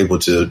were able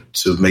to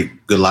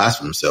make good lives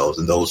for themselves,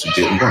 and those who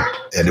didn't weren't.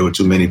 And there were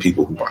too many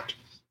people who weren't.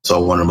 So I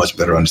wanted a much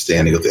better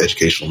understanding of the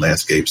educational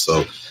landscape.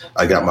 So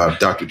I got my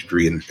doctorate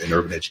degree in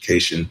urban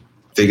education.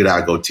 Figured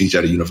I'd go teach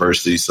at a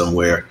university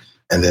somewhere.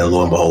 And then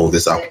lo and behold,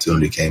 this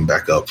opportunity came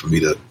back up for me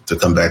to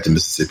come back to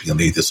Mississippi and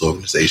lead this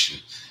organization.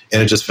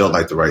 And it just felt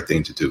like the right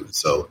thing to do.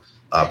 So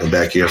I've been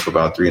back here for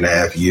about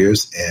 3.5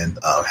 years and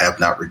have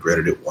not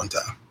regretted it one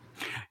time.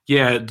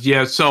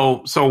 Yeah.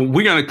 So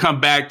we're going to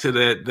come back to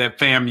that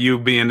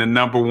FAMU being the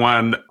number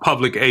one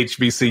public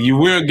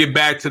HBCU. We're going to get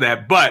back to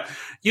that. But,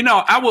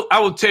 I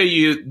will tell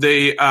you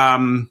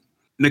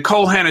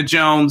Nikole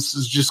Hannah-Jones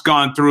has just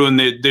gone through, and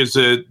there's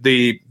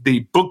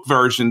the book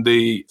version,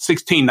 the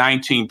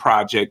 1619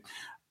 Project.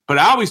 But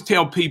I always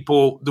tell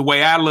people the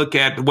way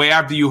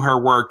I view her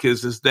work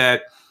is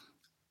that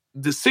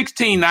the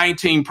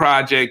 1619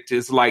 Project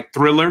is like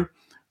Thriller,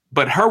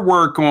 but her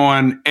work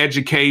on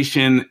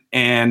education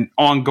and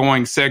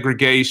ongoing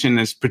segregation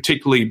is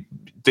particularly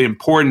the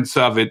importance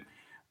of it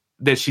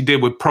that she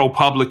did with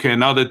ProPublica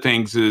and other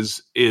things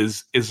is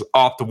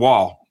off the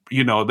wall.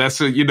 That's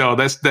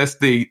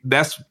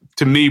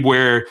to me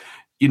where,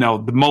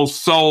 the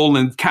most soul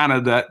and kind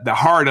of the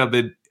heart of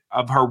it,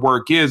 of her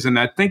work is. And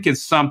I think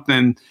it's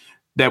something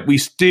that we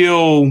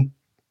still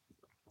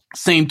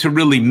seem to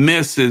really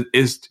miss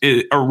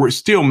or we're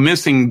still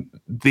missing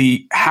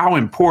how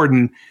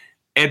important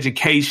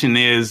education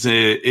is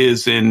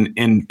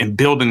in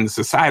building the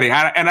society.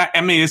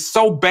 I mean, it's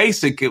so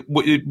basic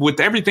with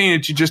everything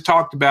that you just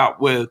talked about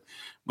with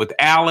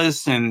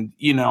Alice and,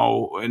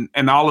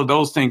 and all of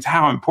those things,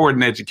 how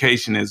important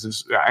education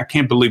is. I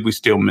can't believe we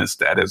still miss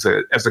that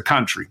as a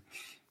country.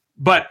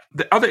 But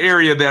the other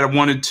area that I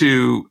wanted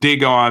to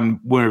dig on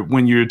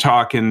when you're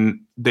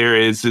talking there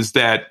is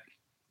that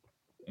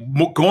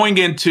going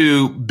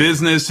into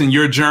business and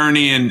your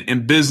journey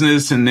in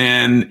business and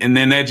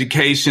then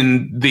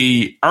education,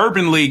 the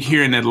Urban League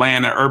here in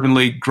Atlanta, Urban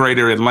League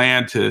Greater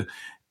Atlanta,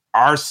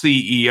 our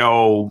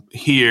CEO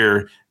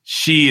here,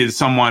 she is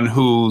someone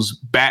whose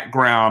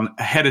background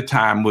ahead of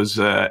time was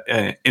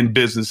in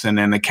business and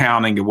in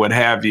accounting and what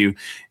have you.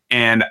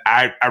 And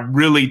I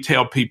really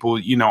tell people,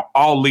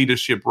 all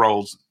leadership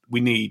roles, we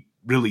need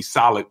really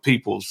solid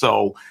people.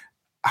 So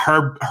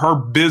her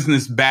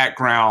business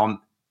background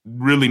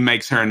really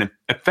makes her an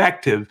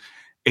effective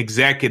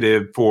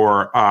executive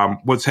for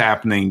what's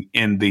happening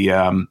in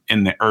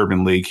the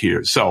Urban League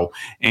here. So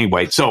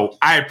anyway, so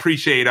I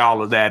appreciate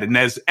all of that. And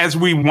as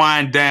we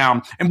wind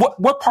down, and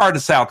what part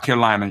of South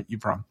Carolina are you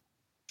from?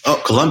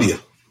 Oh, Columbia.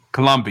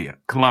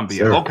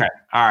 Sure. Okay.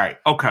 All right.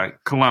 Okay.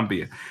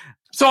 Columbia.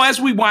 So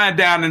as we wind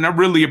down, and I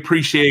really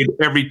appreciate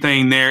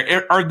everything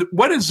there,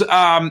 what is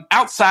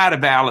outside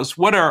of Alice,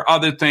 what are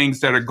other things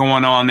that are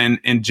going on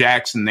in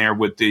Jackson there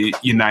with the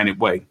United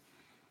Way?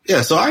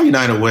 Yeah, so our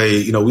United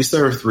Way, we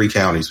serve 3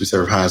 counties. We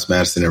serve Hinds,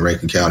 Madison, and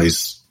Rankin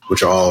counties,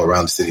 which are all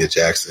around the city of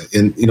Jackson.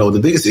 And, the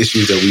biggest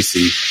issues that we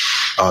see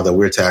that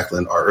we're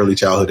tackling are early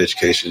childhood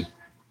education,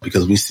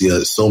 because we see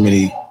so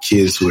many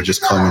kids who are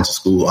just coming to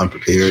school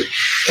unprepared.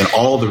 And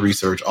all the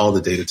research, all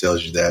the data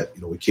tells you that,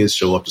 when kids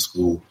show up to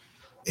school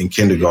in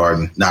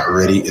kindergarten not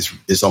ready,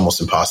 it's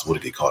almost impossible to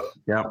get caught up.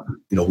 Yeah.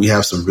 We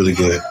have some really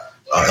good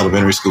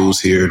elementary schools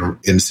here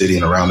in the city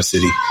and around the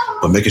city,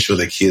 but making sure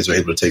that kids are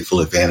able to take full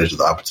advantage of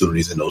the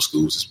opportunities in those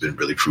schools has been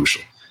really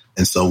crucial.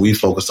 And so we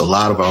focused a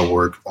lot of our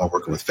work on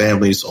working with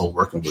families, on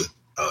working with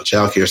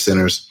child care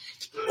centers,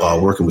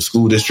 working with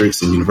school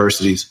districts and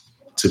universities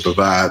to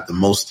provide the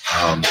most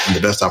and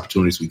the best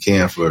opportunities we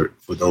can for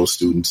those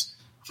students,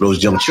 for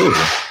those young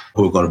children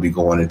who are going to be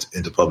going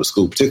into public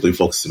school, particularly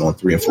focusing on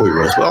 3 and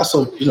 4-year-olds, but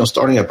also,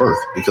 starting at birth,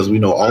 because we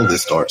know all of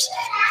this starts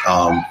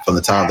from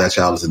the time that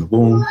child is in the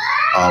womb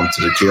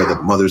to the care that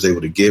the mother is able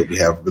to get. We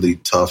have really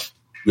tough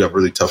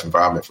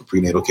environment for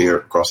prenatal care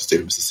across the state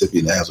of Mississippi,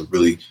 and that has a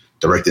really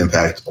direct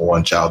impact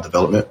on child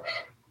development.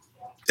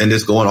 And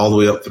it's going all the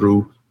way up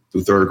through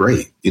 3rd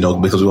grade,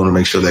 because we want to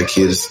make sure that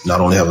kids not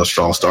only have a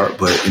strong start,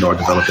 but, are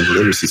developing the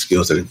literacy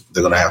skills that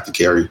they're going to have to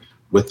carry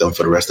with them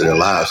for the rest of their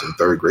lives. And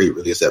 3rd grade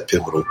really is that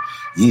pivotal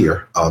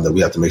year that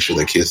we have to make sure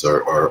that kids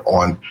are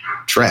on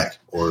track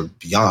or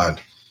beyond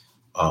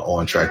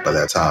on track by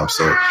that time.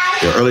 So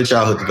early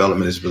childhood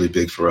development is really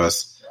big for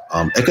us.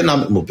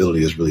 Economic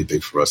mobility is really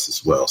big for us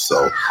as well.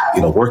 So,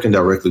 working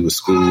directly with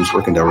schools,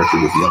 working directly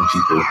with young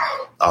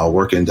people,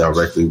 working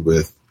directly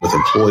with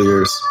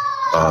employers,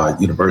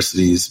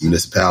 universities,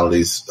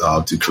 municipalities,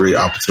 to create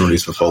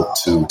opportunities for folk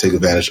to take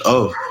advantage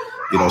of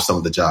some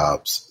of the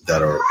jobs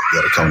that are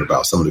coming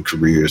about, some of the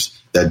careers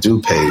that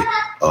do pay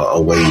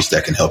a wage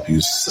that can help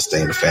you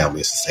sustain a family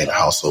and sustain a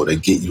household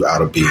and get you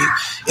out of being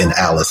in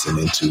Alice and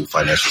into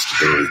financial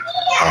stability.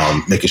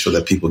 Making sure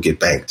that people get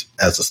banked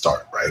as a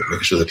start, right?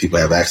 Making sure that people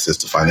have access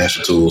to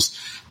financial tools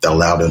that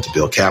allow them to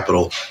build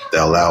capital,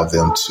 that allow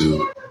them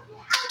to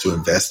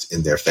invest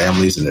in their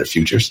families and their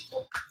futures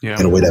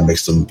in a way that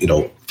makes them,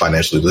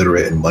 financially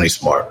literate and money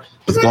smart.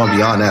 But going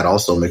beyond that,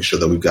 also making sure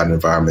that we've got an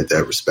environment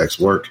that respects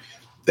work,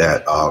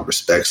 that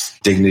respects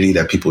dignity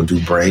that people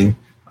do bring,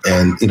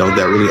 and,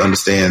 that really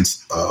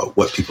understands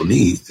what people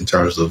need in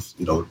terms of,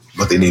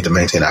 what they need to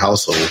maintain a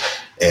household,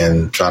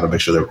 and try to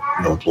make sure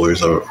that,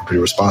 employers are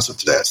pretty responsive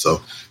to that.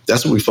 So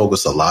that's where we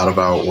focus a lot of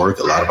our work,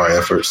 a lot of our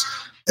efforts,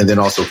 and then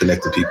also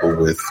connecting people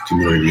with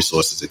community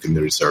resources and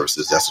community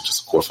services. That's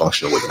just a core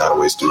function of what United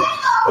Ways do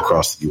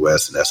across the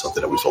U.S., and that's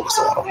something that we focus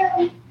a lot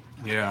on.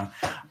 Yeah.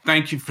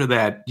 Thank you for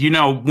that.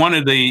 One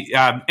of the,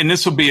 and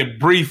this will be a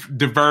brief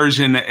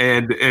diversion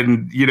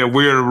and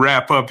we'll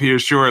wrap up here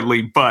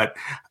shortly, but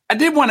I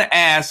did want to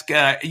ask,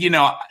 I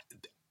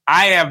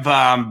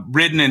have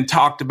written and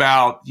talked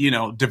about,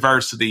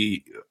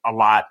 diversity a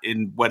lot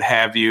and what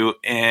have you.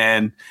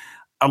 And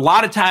a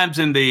lot of times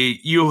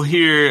you'll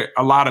hear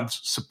a lot of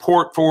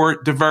support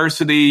for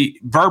diversity,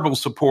 verbal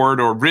support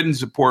or written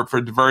support for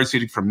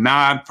diversity from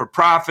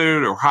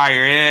non-for-profit or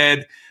higher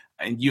ed.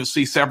 And you'll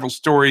see several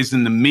stories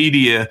in the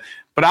media,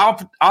 but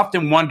I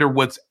often wonder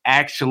what's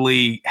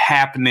actually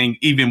happening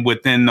even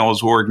within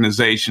those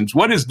organizations.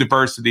 What is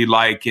diversity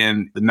like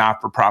in the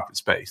not-for-profit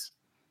space?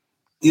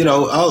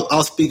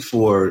 I'll speak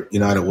for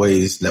United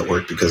Ways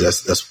Network because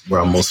that's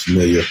where I'm most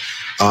familiar.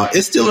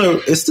 It's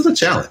still a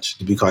challenge,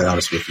 to be quite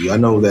honest with you. I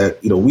know that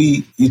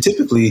you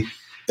typically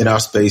in our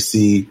space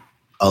see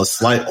a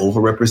slight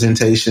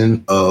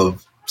overrepresentation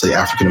of, say,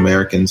 African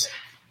Americans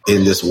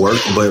in this work.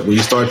 But when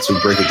you start to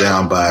break it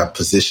down by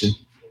position,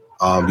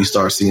 you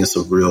start seeing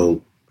some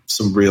real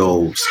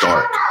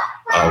stark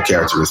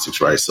characteristics,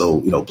 right?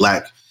 So,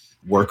 Black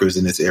workers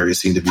in this area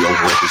seem to be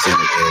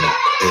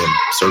overrepresented in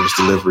service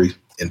delivery,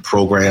 in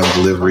program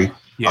delivery,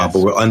 but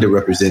we're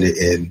underrepresented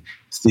in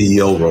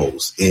CEO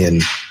roles,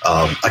 in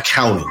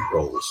accounting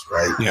roles,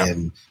 right?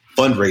 In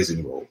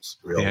fundraising roles.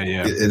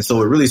 And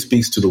so it really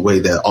speaks to the way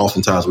that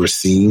oftentimes we're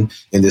seen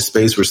in this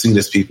space. We're seen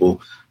as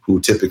people who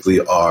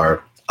typically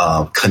are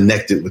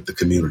connected with the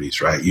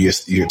communities, right? You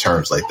hear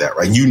terms like that,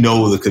 right? You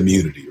know the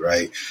community,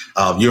 right?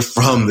 You're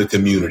from the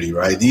community,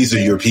 right? These are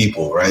your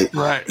people, right?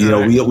 Right.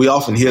 We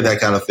often hear that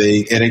kind of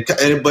thing,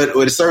 but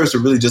it serves to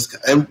really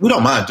and we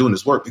don't mind doing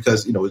this work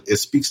because it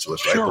speaks to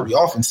us, right? Sure. But we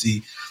often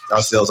see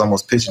ourselves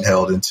almost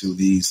pigeonholed into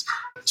these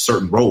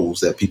certain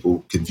roles that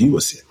people can view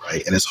us in,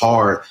 right? And it's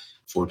hard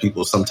for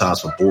people sometimes,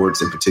 for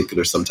boards in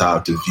particular,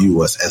 sometimes to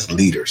view us as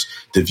leaders,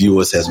 to view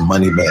us as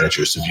money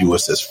managers, to view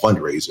us as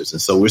fundraisers.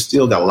 And so we're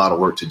still got a lot of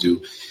work to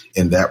do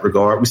in that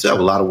regard. We still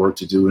have a lot of work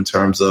to do in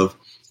terms of,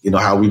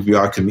 how we view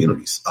our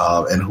communities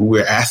and who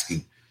we're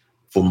asking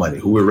for money,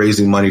 who we're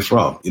raising money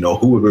from,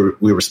 who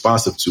we're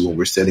responsive to when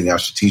we're setting our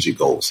strategic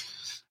goals,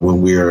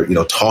 when we're,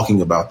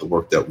 talking about the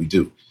work that we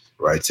do,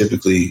 right?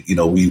 Typically,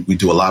 we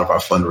do a lot of our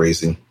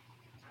fundraising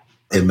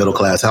in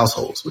middle-class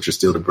households, which are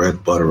still the bread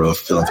and butter of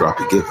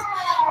philanthropic giving.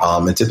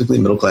 And typically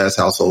middle-class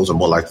households are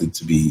more likely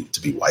to be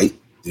white,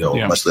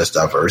 much less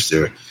diverse.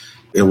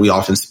 And we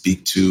often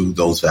speak to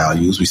those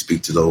values. We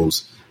speak to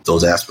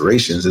those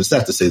aspirations. It's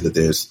not to say that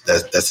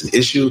that's an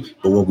issue,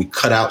 but when we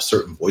cut out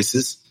certain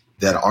voices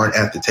that aren't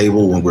at the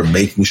table when we're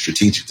making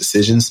strategic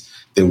decisions,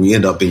 then we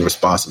end up being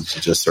responsive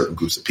to just certain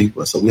groups of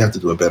people. And so we have to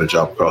do a better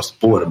job across the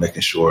board of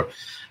making sure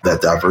that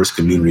diverse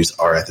communities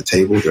are at the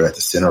table. They're at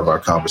the center of our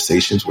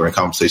conversations. We're in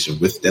conversation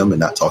with them and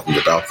not talking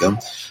about them,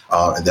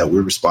 and that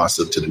we're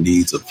responsive to the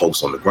needs of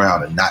folks on the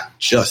ground and not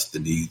just the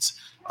needs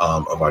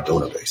of our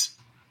donor base.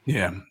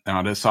 Yeah,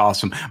 no, that's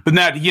awesome. But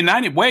now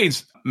United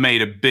Way's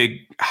made a big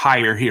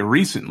hire here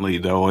recently,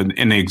 though,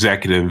 in the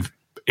executive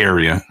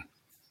area.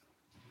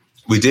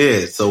 We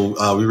did.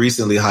 So we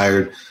recently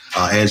hired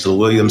Angela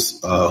Williams,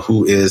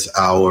 who is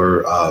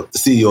our the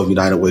CEO of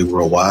United Way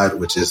Worldwide,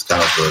 which is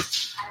kind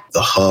of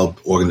the hub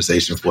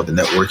organization for the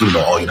network, even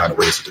though all United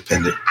Ways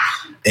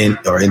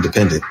are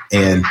independent.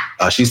 And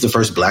she's the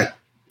first Black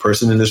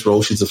person in this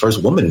role. She's the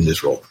first woman in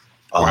this role.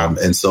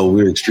 And so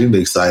we're extremely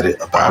excited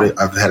about it.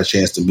 I've had a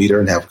chance to meet her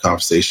and have a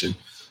conversation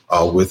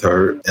with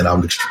her. And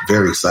I'm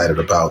very excited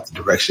about the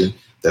direction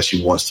that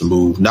she wants to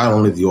move, not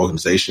only the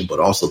organization, but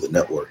also the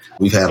network.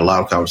 We've had a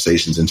lot of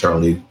conversations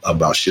internally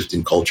about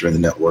shifting culture in the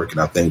network. And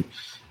I think,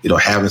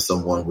 having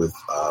someone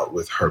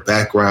with her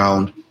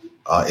background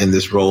in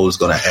this role is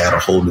going to add a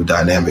whole new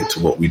dynamic to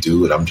what we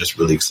do. And I'm just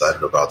really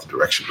excited about the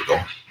direction we're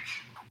going.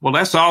 Well,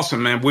 that's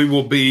awesome, man. We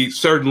will be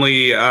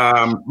certainly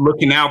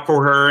looking out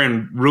for her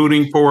and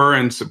rooting for her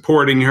and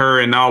supporting her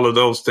and all of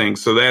those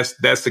things. So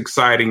that's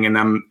exciting, and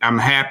I'm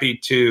happy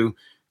to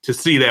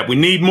see that. We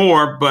need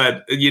more,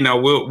 but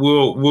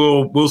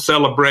we'll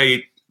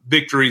celebrate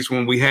victories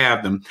when we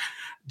have them.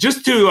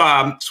 Just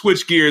to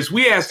switch gears,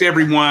 we asked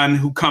everyone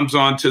who comes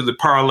on to the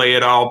Parlay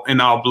in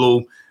All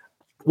Blue,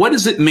 what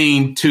does it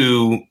mean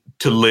to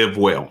live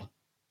well?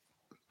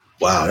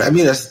 Wow. I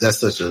mean,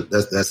 that's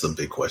a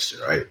big question,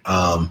 right?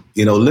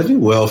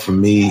 Living well for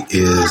me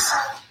is,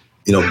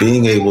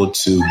 being able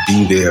to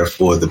be there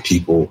for the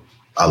people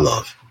I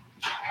love,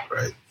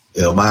 right?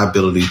 My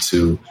ability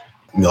to,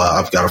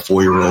 I've got a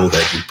 4-year-old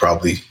that you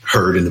probably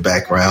heard in the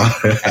background.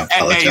 I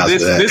apologize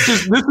for that. This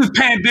is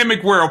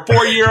pandemic world.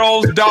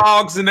 4-year-olds,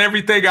 dogs, and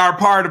everything are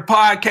part of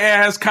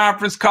podcasts,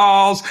 conference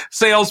calls,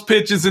 sales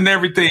pitches, and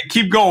everything.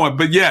 Keep going,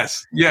 but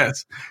yes. Yeah,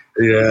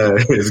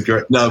 it's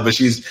great. No, but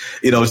she's,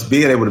 it's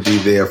being able to be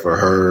there for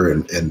her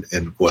and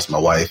of course my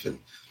wife and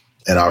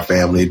our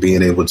family,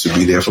 being able to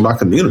be there for my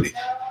community,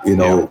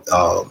 and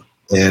all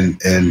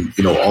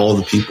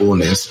the people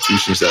and the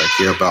institutions that I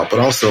care about, but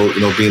also,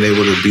 being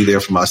able to be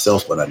there for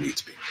myself when I need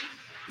to be,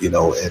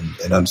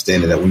 and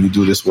understanding that when you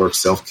do this work,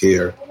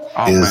 self-care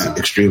is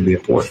extremely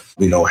important.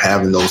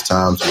 Having those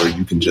times where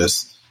you can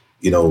just,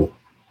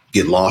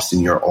 get lost in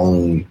your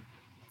own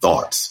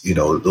thoughts,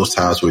 those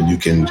times where you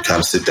can kind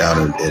of sit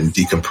down and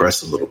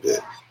decompress a little bit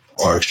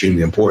are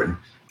extremely important.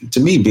 To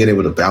me, being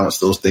able to balance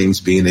those things,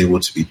 being able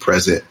to be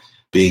present,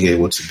 being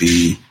able to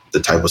be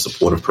the type of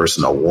supportive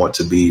person I want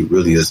to be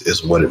really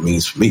is what it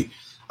means for me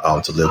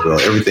to live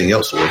well. Everything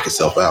else will work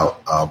itself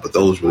out. But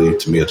those really,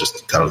 to me, are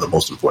just kind of the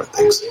most important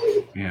things.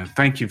 Yeah.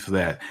 Thank you for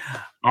that.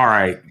 All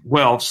right.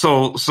 Well,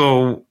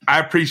 so I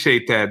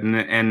appreciate that.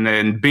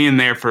 And being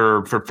there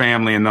for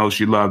family and those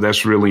you love,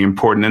 that's really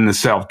important. And the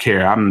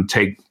self-care, I'm going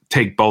to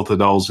take both of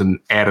those and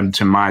add them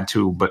to my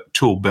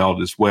tool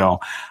belt as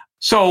well.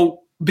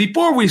 So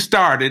before we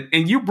started,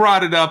 and you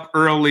brought it up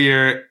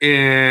earlier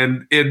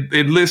and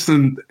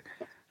listen,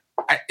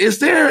 is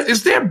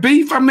there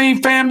beef? I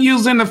mean,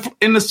 FAMU's in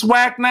the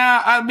SWAC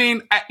now. I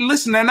mean,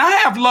 listen, and I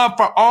have love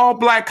for all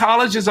Black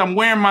colleges. I'm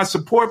wearing my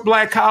Support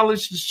Black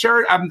College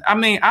shirt.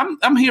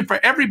 I'm here for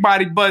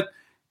everybody, but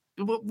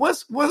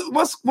what's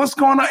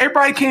going on?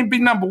 Everybody can't be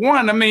number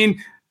one. I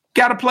mean,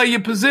 got to play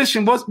your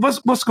position.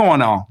 What's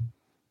going on?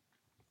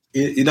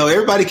 You know,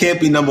 everybody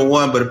can't be number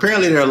one, but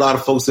apparently there are a lot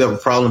of folks that have a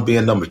problem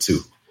being number two.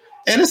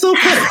 And it's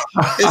okay.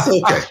 It's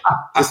okay.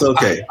 It's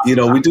okay. You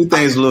know, we do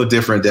things a little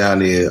different down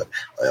there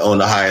on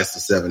the highest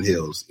of Seven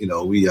Hills. You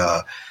know,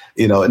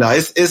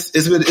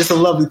 it's a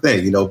lovely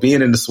thing. You know,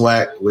 being in the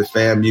SWAC with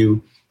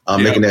FAMU,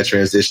 making that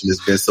transition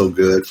has been so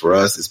good for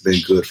us. It's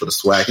been good for the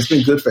SWAC. It's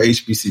been good for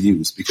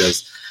HBCUs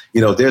because,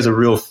 you know, there's a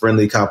real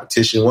friendly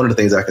competition. One of the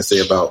things I can say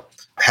about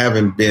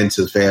having been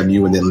to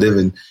FAMU and then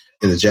living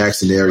in the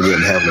Jackson area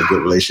and having a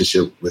good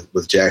relationship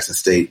with Jackson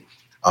State,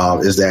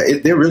 is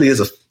that there really is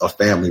a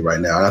family right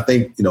now. And I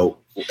think, you know,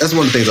 that's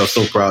one of the things I'm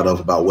so proud of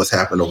about what's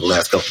happened over the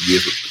last couple of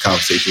years with the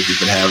conversations we've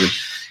been having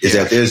is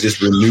that there's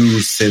this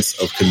renewed sense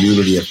of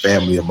community and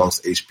family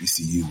amongst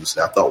HBCUs.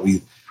 And I thought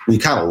we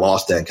kind of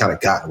lost that and kind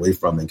of gotten away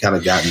from it and kind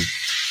of gotten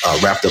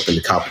wrapped up in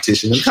the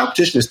competition. And the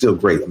competition is still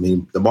great. I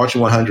mean, the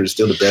Marching 100 is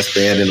still the best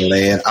band in the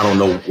land. I don't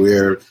know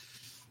where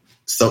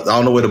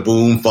the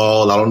Boom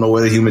falls. I don't know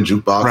where the Human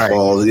Jukebox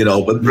falls, you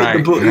know, but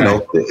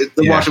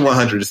the Marching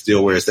 100 is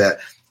still where it's at.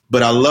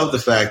 But I love the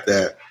fact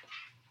that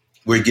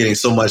we're getting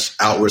so much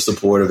outward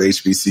support of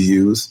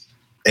HBCUs,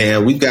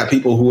 and we've got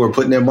people who are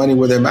putting their money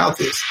where their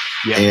mouth is.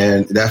 Yeah.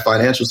 And that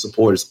financial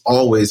support has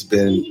always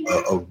been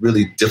a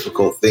really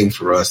difficult thing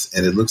for us.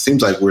 And it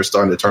seems like we're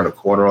starting to turn a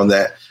corner on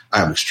that.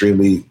 I am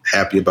extremely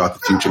happy about the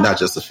future, not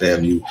just of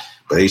FAMU,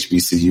 but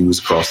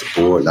HBCUs across the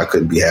board. And I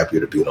couldn't be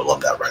happier to be an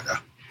alumni right now.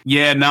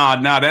 Yeah,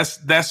 no,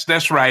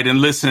 that's right. And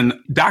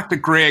listen, Dr.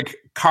 Greg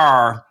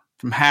Carr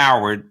from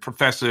Howard,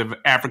 professor of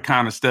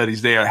Africana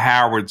Studies there at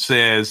Howard,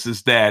 says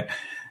is that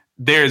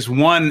there's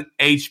one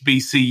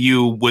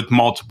HBCU with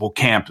multiple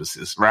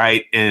campuses,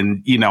 right?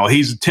 And, you know,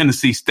 he's a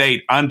Tennessee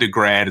State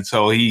undergrad. And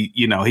so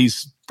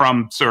he's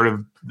from sort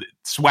of the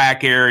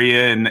SWAC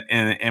area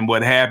and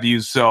what have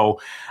you.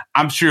 So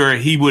I'm sure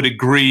he would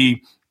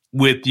agree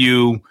with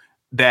you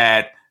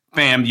that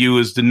FAMU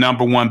is the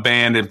number one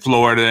band in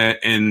Florida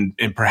and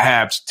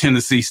perhaps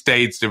Tennessee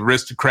State's the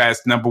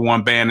Aristocrats number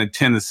one band in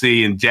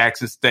Tennessee and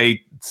Jackson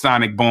State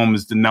Sonic Boom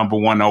is the number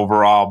one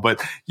overall. But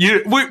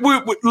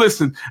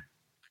listen,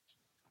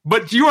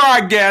 but you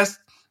are our guest.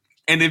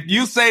 And if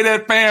you say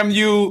that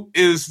FAMU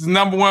is the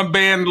number one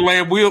band in the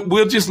land,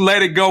 we'll just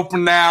let it go for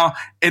now.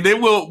 And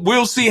then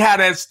we'll see how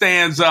that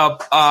stands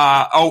up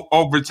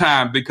over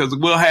time because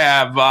we'll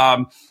have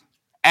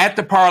at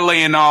the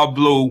Parlay in All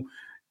Blue,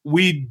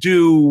 we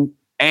do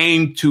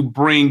aim to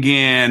bring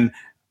in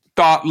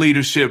thought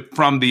leadership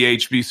from the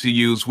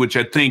HBCUs, which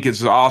I think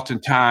is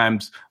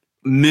oftentimes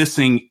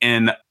missing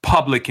in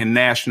public and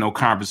national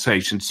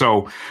conversation.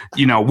 So,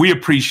 you know, we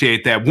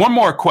appreciate that. One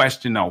more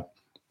question, though.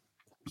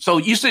 So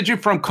you said you're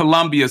from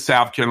Columbia,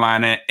 South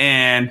Carolina,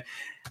 and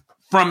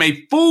from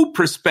a food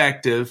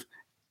perspective,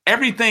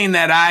 everything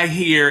that I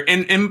hear,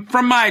 and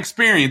from my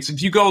experience,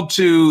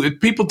 if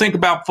people think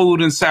about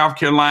food in South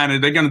Carolina,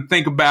 they're going to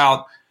think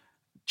about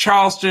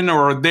Charleston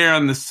or there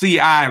on the Sea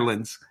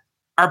Islands.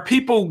 Are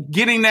people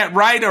getting that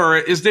right, or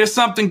is there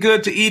something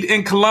good to eat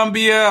in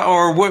Columbia,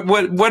 or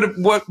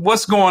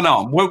what's going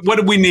on? What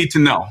do we need to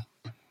know? All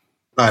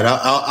right,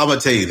 I'm gonna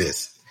tell you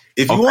this: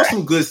 if you want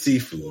some good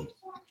seafood,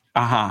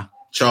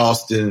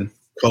 Charleston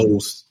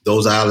coast,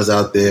 those islands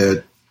out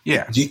there,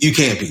 you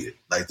can't beat it.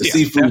 Like the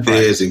seafood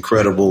there is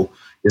incredible.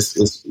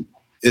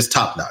 It's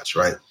top notch,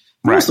 right?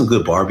 You want some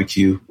good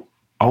barbecue?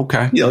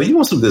 Okay. You know, you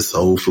want some good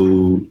soul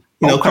food?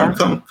 You know,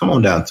 come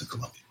on down to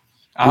Columbia.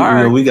 You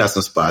know, we got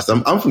some spots.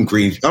 I'm from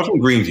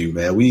Greenview,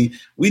 man.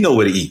 We know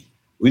where to eat.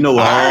 We know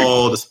where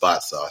all the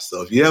spots are.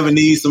 So if you ever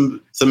need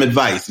some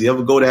advice, you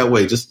ever go that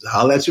way, just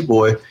holler at your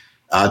boy.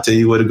 I'll tell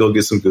you where to go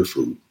get some good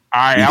food.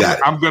 All right,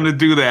 I'm going to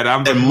do that.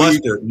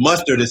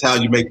 Mustard is how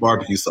you make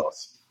barbecue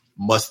sauce.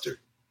 Mustard.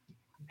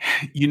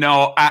 You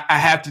know, I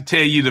have to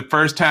tell you, the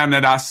first time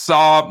that I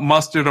saw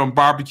mustard on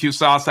barbecue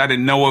sauce, I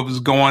didn't know what was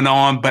going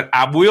on. But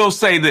I will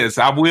say this.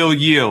 I will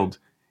yield.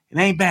 It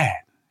ain't bad.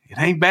 It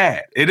ain't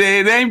bad. It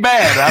ain't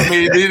bad. I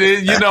mean,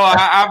 you know,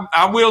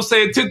 I will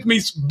say it took me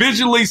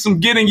visually some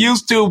getting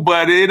used to,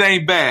 but it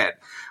ain't bad.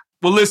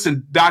 Well,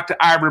 listen, Dr.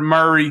 Ira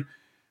Murray,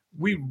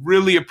 we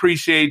really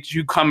appreciate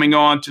you coming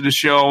on to the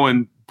show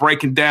and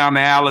breaking down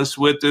Alice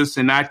with us.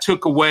 And I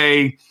took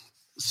away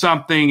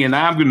something, and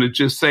I'm going to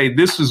just say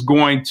this is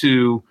going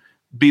to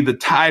be the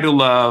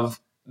title of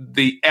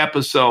the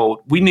episode.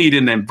 We need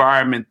an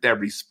environment that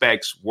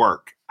respects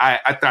work.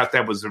 I thought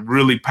that was a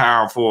really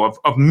powerful,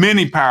 of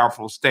many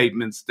powerful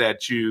statements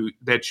that you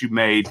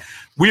made.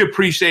 We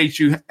appreciate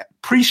you,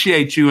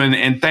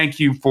 and thank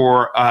you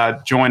for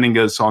joining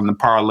us on the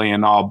Parlay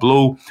in All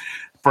Blue.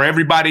 For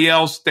everybody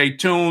else, stay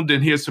tuned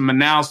and hear some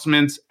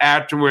announcements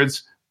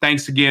afterwards.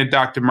 Thanks again,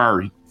 Dr.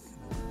 Murray.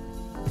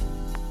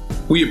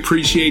 We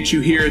appreciate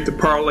you here at the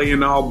Parlay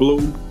in All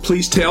Blue.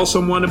 Please tell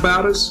someone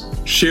about us.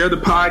 share the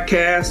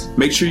podcast.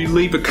 Make sure you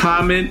leave a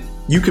comment.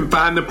 You can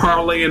find the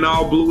Parlay in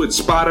All Blue at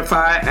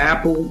Spotify,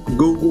 Apple,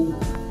 Google,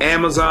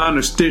 Amazon,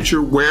 or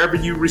Stitcher. Wherever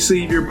you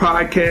receive your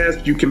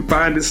podcast, you can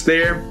find us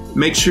there.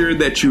 Make sure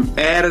that you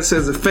add us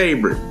as a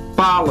favorite,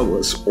 follow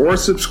us, or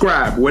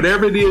subscribe.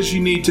 Whatever it is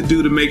you need to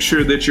do to make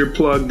sure that you're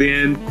plugged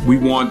in. We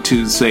want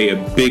to say a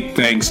big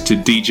thanks to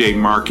DJ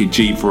Marky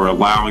G for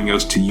allowing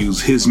us to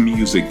use his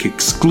music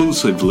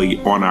exclusively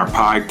on our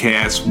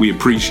podcast. We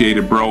appreciate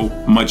it, bro.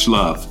 Much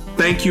love.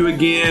 Thank you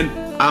again.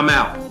 I'm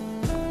out.